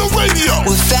 Fire on the radio.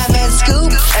 With Fatman Scoop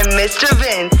and Mr.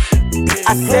 Vince.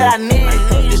 I said I need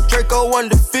it. This Draco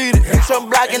undefeated. Hit some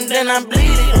block and then I'm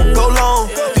bleeding. Go long.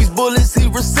 These bullets, he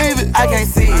receive it. I can't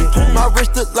see it. My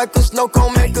wrist look like a snow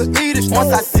cone, make her eat it.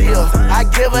 Once I see her, I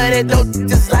give her that dope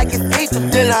just like it's eat them.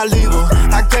 Then I leave her.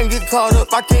 I can't get caught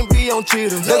up, I can't be on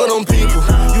cheaters. Look at them people.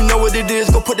 You know what it is.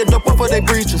 Go put the dope up for they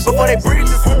breaches. Before they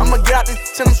breaches, I'ma get out this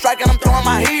shit, I'm striking, I'm throwing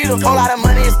my heater. Whole lot of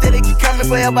money instead, it keep coming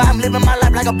forever. I'm living my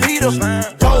life like a Peter.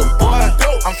 Dope boy,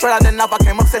 dope. I'm straight out that knife, I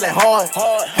came up selling hard.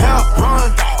 Hell, run.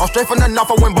 I'm straight from the knife,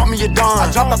 I went and bought me a dime. I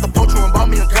dropped out the poacher and bought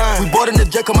me a gun. We bought in the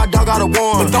jet, cause my dog got a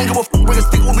one. But don't give a f with a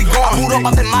stick where we going. I moved up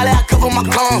out that molly, I cover my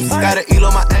guns. Got an eel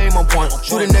on my aim on point.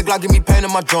 Shoot a nigga, like give me pain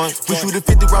in my joints. We shoot a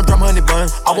 50 round drum, honey bun.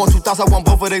 I want 2 thoughts, I want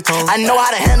both of they tongues. I know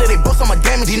how to handle they books, I'm a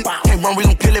damage. Can't run, we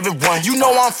gon' kill everyone. You know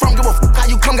where I'm from, give a f how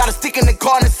you come. Got a stick in the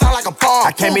car and it sound like a bomb.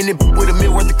 I came in it with $1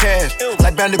 million worth of cash.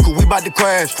 Like Bandicoot, we bout to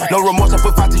crash. No remorse, I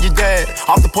put 5 to your dad.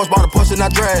 Off the porch, bought a Porsche and I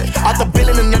drag. Out the bill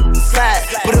and them slide.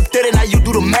 Put up 30, now you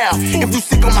do the math. If you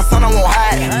sick on my son, I won't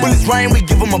hide. Bullets rain, we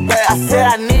give him a bath. I said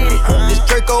I need it. This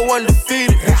Draco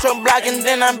undefeated. Push your block and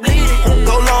then I'm bleeding.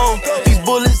 Go long, these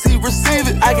bullets, he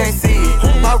receive it. I can't see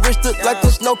it. My wrist look like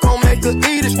a snow cone, make her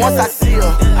eat it. Once I see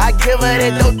her, I give her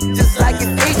that dope just like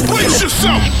it's easy. Brace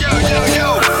yourself.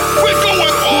 Yo. We're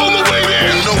going all the way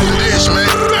there. You know what it is, man.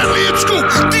 Batman Scoop,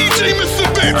 DJ Mr.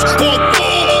 Vince on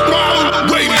Full Throttle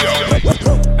Radio.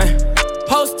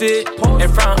 Posted in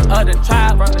front of the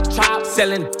tribe,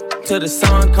 selling till the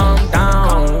sun come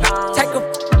down. Take a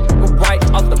right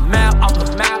off the map.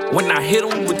 When I hit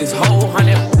him with this whole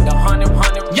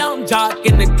 100, young jock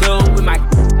in the club with my.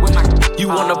 You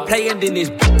wanna play and then it's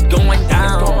going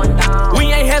down.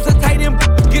 We ain't hesitating,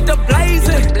 get the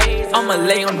blazing. I'ma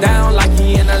lay him down like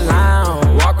he in a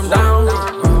lounge. Walk him down,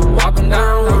 walk him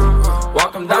down,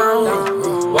 walk him down,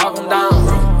 walk him down,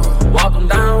 walk him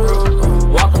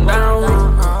down, walk him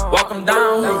down, walk him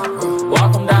down,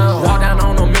 walk him down. Walk down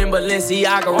on them in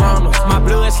Balenciaga Ronalds. My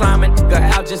blood sliming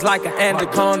out just like an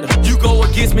anaconda. You go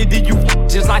against me, then you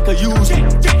just like a user.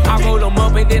 I roll them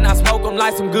up and then I smoke them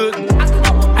like some good.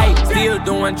 Still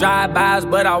doing drive-bys,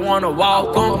 but I wanna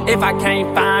walk them. If I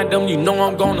can't find them, you know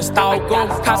I'm gonna stalk them.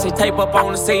 Cause they tape up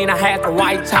on the scene, I had to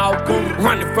white talk them.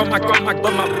 Running from my gun,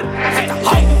 but my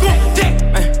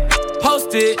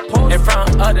posted in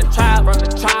front of the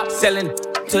tribe, selling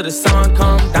till the sun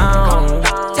come down.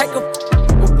 Take a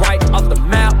right off the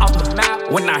map.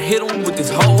 When I hit him with this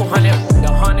whole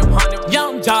 100,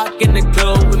 young jock in the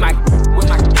club with my.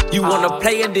 You wanna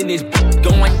play and then it's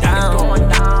going down.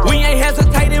 We ain't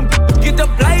hesitating, get the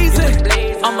blazing.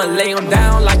 I'ma lay him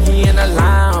down like he in a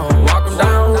lounge. Walk him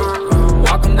down,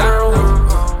 walk him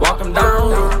down, walk him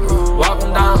down, walk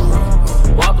him down,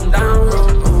 walk him down,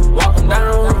 walk him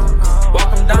down,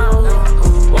 walk him down,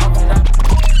 walk him down.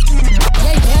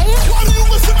 Why do you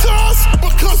listen to us?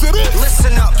 Because it is.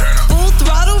 Listen up. Full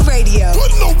Throttle Radio.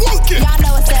 Put the work in. Y'all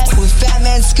know what's up. With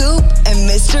Fatman Scoop and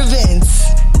Mr. Vince.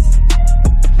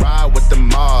 Ride with the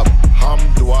mob,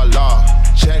 Hamdulillah.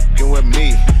 Check in with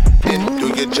me and do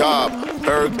your job.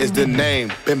 Berg is the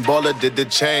name, Ben Baller did the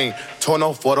chain.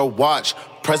 Torno for the watch,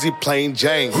 Prezi plain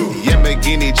Jane.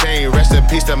 Yamagini chain, rest in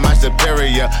peace to my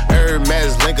superior.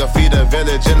 Hermes Linker feed a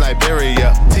village in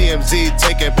Liberia. TMZ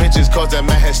taking pictures causing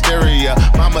my hysteria.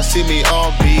 Mama see me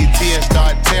on BT and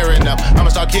start tearing up. I'ma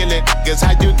start killing niggas,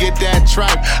 how you get that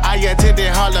tripe? I attended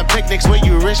Harlem picnics where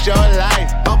you risk your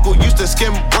life. Uncle used to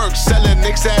skim work, selling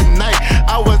nicks at night.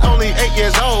 I was only 8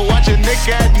 years old, watching Nick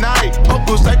at night.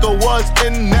 Uncle Psycho was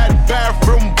in that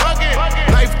bathroom bucket.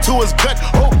 Knife to his gut,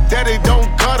 hope daddy don't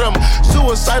cut him.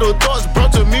 Suicidal thoughts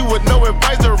brought to me with no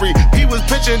advisory. He was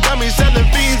pitching dummies, selling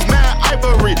fiends, mad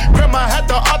ivory. Grandma had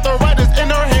the arthritis in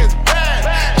her hands, bad.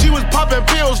 She was popping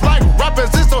pills like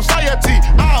rappers in society.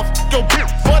 I'll f*** your bitch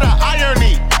for the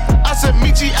irony. I said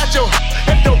meet you at your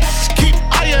if your keep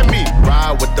eyeing me.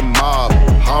 Ride with the mob,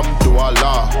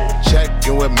 Hamdulillah. Check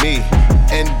in with me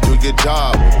and do your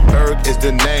job. Berg is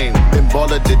the name, Ben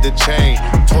Baller did the chain.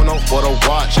 Torno for the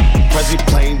watch, Prezi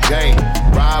plain Jane.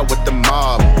 Ride with the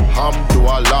mob,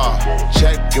 Hamdulillah.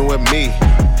 Check in with me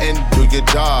and do your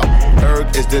job.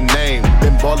 Berg is the name,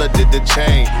 Ben Baller did the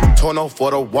chain. Torno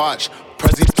for the watch,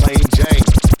 Prezi plain Jane.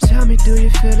 Tell me, do you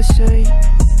feel the same?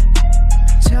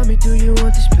 Tell me, do you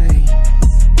want this pain?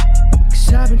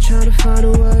 Cause I've been trying to find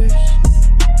the words,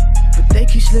 but they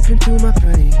keep slipping through my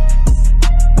brain.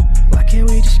 Why can't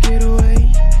we just get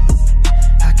away?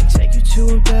 I can take you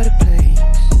to a better place.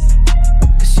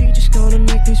 Cause you just gonna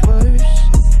make things worse.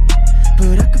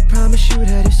 But I could promise you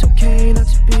that it's okay not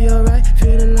to be alright.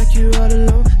 Feeling like you're all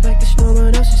alone, like there's no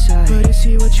one else inside. But is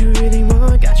he what you really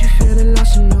want? Got you feeling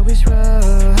lost and know it's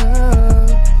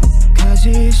rough. Cause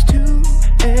it's 2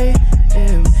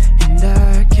 a.m. and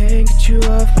I can't get you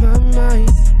off my mind.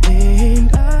 And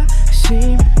I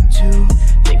seem to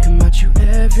think about you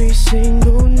every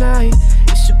single night.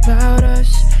 It's about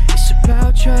us, it's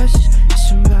about trust,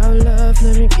 it's about love,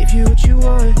 let me give you what you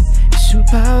want. It's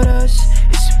about us,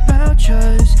 it's about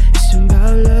trust, it's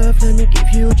about love, let me give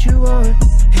you what you want.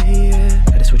 Hey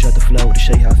yeah, I just switch out the flow to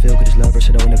show you how I feel. Cause this love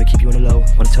versatile, never keep you on the low.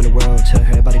 Wanna tell the world, tell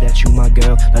everybody that you my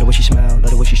girl. Love the way she smile,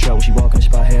 love the way she stroll. When she walk in the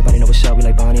spot, everybody know what's up. We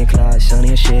like Bonnie and Clyde, Sonny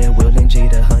and Cher, Will and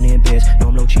Jada, Honey and Biz. No,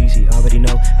 I'm low cheesy, already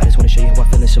know. I just wanna show you how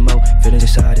I feel in some more. Feelings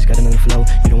inside, it's got another flow.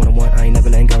 You don't wanna want, I ain't never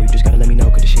letting go. You just gotta let me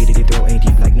know, cause the shade that they throw ain't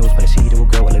deep like nose, but the seed that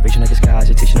will grow. Elevation like the skies,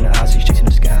 attention in the eyes, so you're chasing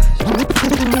the skies.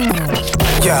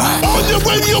 Yeah. On your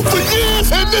radio for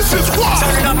years, and this is why.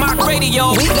 Turning up my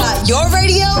radio. We got your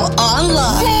radio on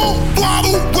lock. Full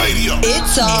Throttle Radio.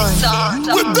 It's on.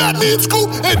 With Batman Scoop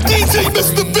and DJ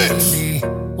Mr. Vince.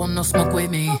 Want no smoke with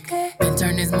me. Been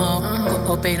turn this smoke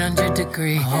up 800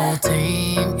 degree. Whole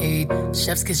team eat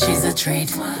chefs cause she's a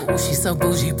treat. Ooh, she's so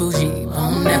bougie,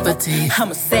 bon appetit.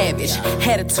 I'm a savage,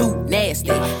 attitude nasty.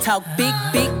 Talk big,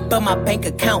 but my bank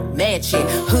account match it.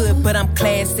 Hood, but I'm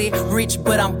classy. Rich,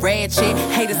 but I'm ratchet.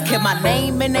 Haters kept my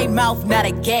name in their mouth, not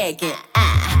a gagging.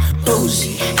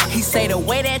 Bougie. He say the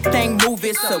way that thing move,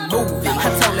 it's a movie.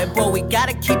 I told that boy we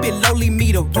gotta keep it lowly,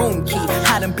 me the room key.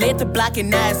 I done bled the block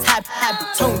and now it's high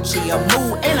Tunchi. I'm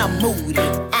mood and I'm moody.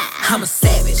 I'm a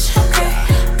savage.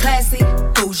 Classy,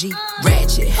 bougie,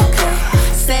 ratchet.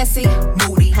 Sassy,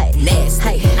 moody,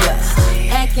 nasty.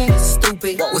 Acting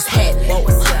stupid, what's happening?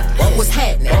 What's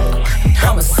happening?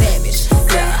 I'm a savage.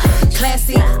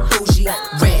 Classy, bougie,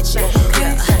 ratchet.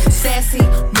 Sassy,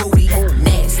 moody,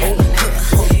 nasty.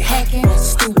 Hacking,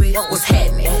 stupid, what's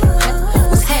happening?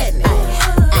 What's happening?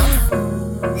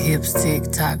 Hips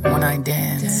tick-tock when I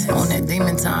dance. On that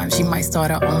demon time, she might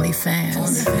start her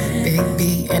OnlyFans. Big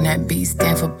B and that B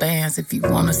stand for bands. If you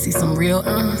wanna see some real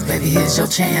baby, here's your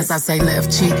chance. I say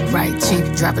left cheek, right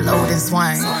cheek, drop it low and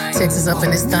swing. Texas up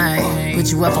in this thing,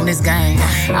 put you up on this gang.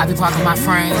 I be parking my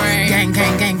frame, gang,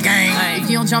 gang, gang, gang. If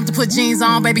you don't jump to put jeans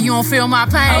on, baby, you don't feel my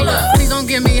pain. Please don't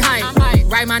give me hype,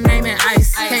 write my name in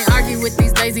ice. Can't argue with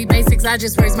these lazy basics, I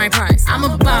just raise my price. I'm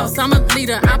a boss, I'm a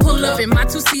leader, I pull up in my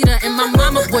two-seater, and my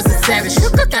mama was a savage.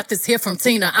 Got this here from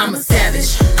Tina, I'm a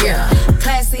savage, yeah.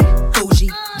 Classy, bougie,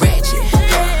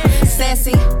 ratchet.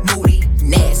 Sassy, moody,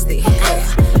 nasty.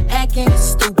 Acting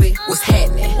stupid, what's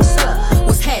happening?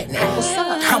 What's happening?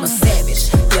 I'm a savage,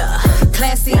 yeah.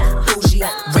 Classy, bougie,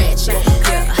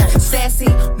 ratchet. Sassy,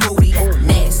 moody,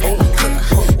 nasty.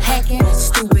 Hacking,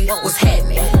 stupid, what's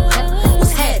happening?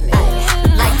 What's happening?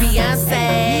 Like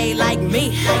Beyonce, like me.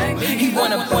 He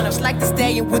wanna like the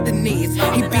stallion with the knees.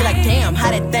 He be like, damn, how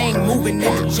that thing moving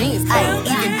in the jeans. Ay,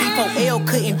 even D4L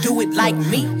couldn't do it like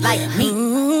me, like me.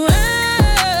 Ooh,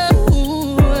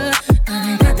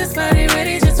 I got this body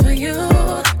ready just for you.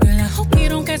 Girl, I hope you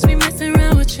don't catch me messing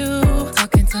around with you.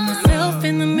 Talking to myself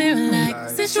in the mirror like,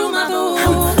 since you my boo.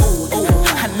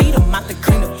 I need a mop to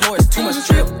clean the floors, too much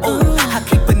drip. Ooh, I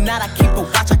keep a knot, I keep a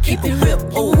watch, I keep a whip.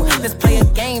 Ooh, let's play a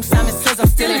game. Simon says I'm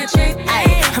still in check.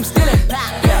 I'm still in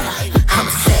black. I'm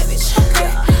a savage.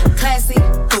 Classy,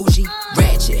 bougie,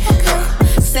 ratchet.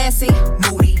 Sassy,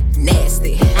 moody,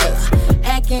 nasty.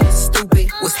 Acting stupid,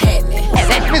 what's happening?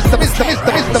 Mr.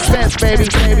 Vince,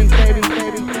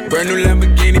 baby. Brand new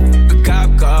Lamborghini, a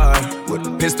cop car. With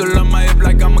a pistol on my hip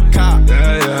like I'm a cop.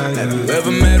 Have you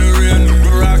ever met a real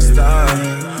nigga rock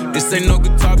star? This ain't no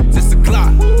guitar, but this a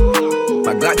clock.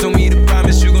 My Glock told me to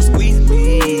promise you gon' squeeze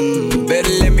me. You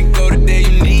better let me go the day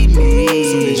you need me.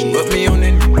 So that you put me on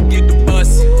that get the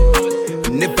bus.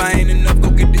 And if I ain't enough, go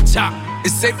get the chop.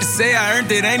 It's safe to say I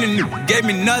earned it, ain't a new, gave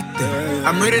me nothing.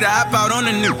 I'm ready to hop out on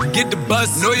the new, get the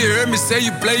bus. Know you heard me say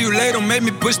you play, you late, don't make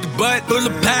me push the butt. Full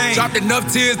of pain, dropped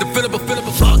enough tears to fill up a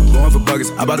fuck. Going for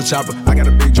buggers, I bought a chopper. I got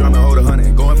a big drum and hold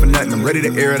 100. Going for nothing, I'm ready to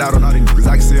air it out on all these niggas.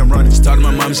 I can see I'm running. She talked to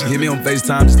my mom, she hit me on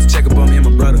FaceTime just to check up on me and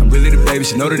my brother. I'm really the baby,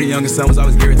 she know that the youngest son was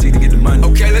always guaranteed to get the money.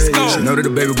 Okay, let's go. She know that the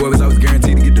baby boy was always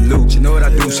guaranteed to get the loot. She know what I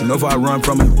do, she know if I run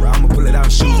from it, I'ma pull it out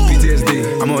and shoot.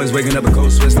 PTSD, I'm always waking up a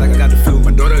cold sweats like I got the flu.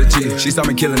 My daughter a G, she saw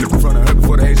me killing it in front of her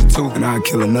before the age of 2. And I'd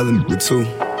kill another nigga too.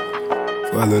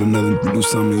 Before I let another nigga do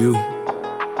something to you.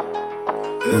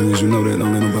 As long as you know that,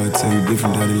 don't let nobody tell you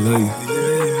different, daddy love you.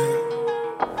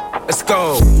 Let's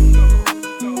go.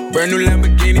 Brand new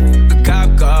Lamborghini, a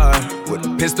cop car. With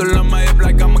a pistol on my hip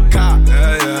like I'm a cop.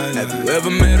 Have you ever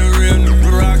met a real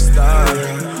nigga rock star?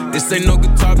 This ain't no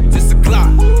guitar, but this a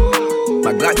clock.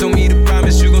 My Glock told me to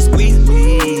promise you gon' squeeze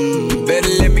me. You better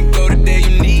let me go the day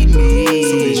you need me.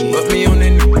 So that you put me on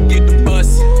that nigga, get the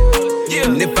bus.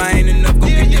 And if I ain't enough, go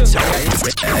get your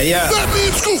child. Yeah.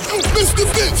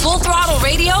 Full Throttle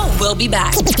Radio will be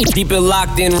back. Keep it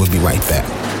locked in. We'll be right back.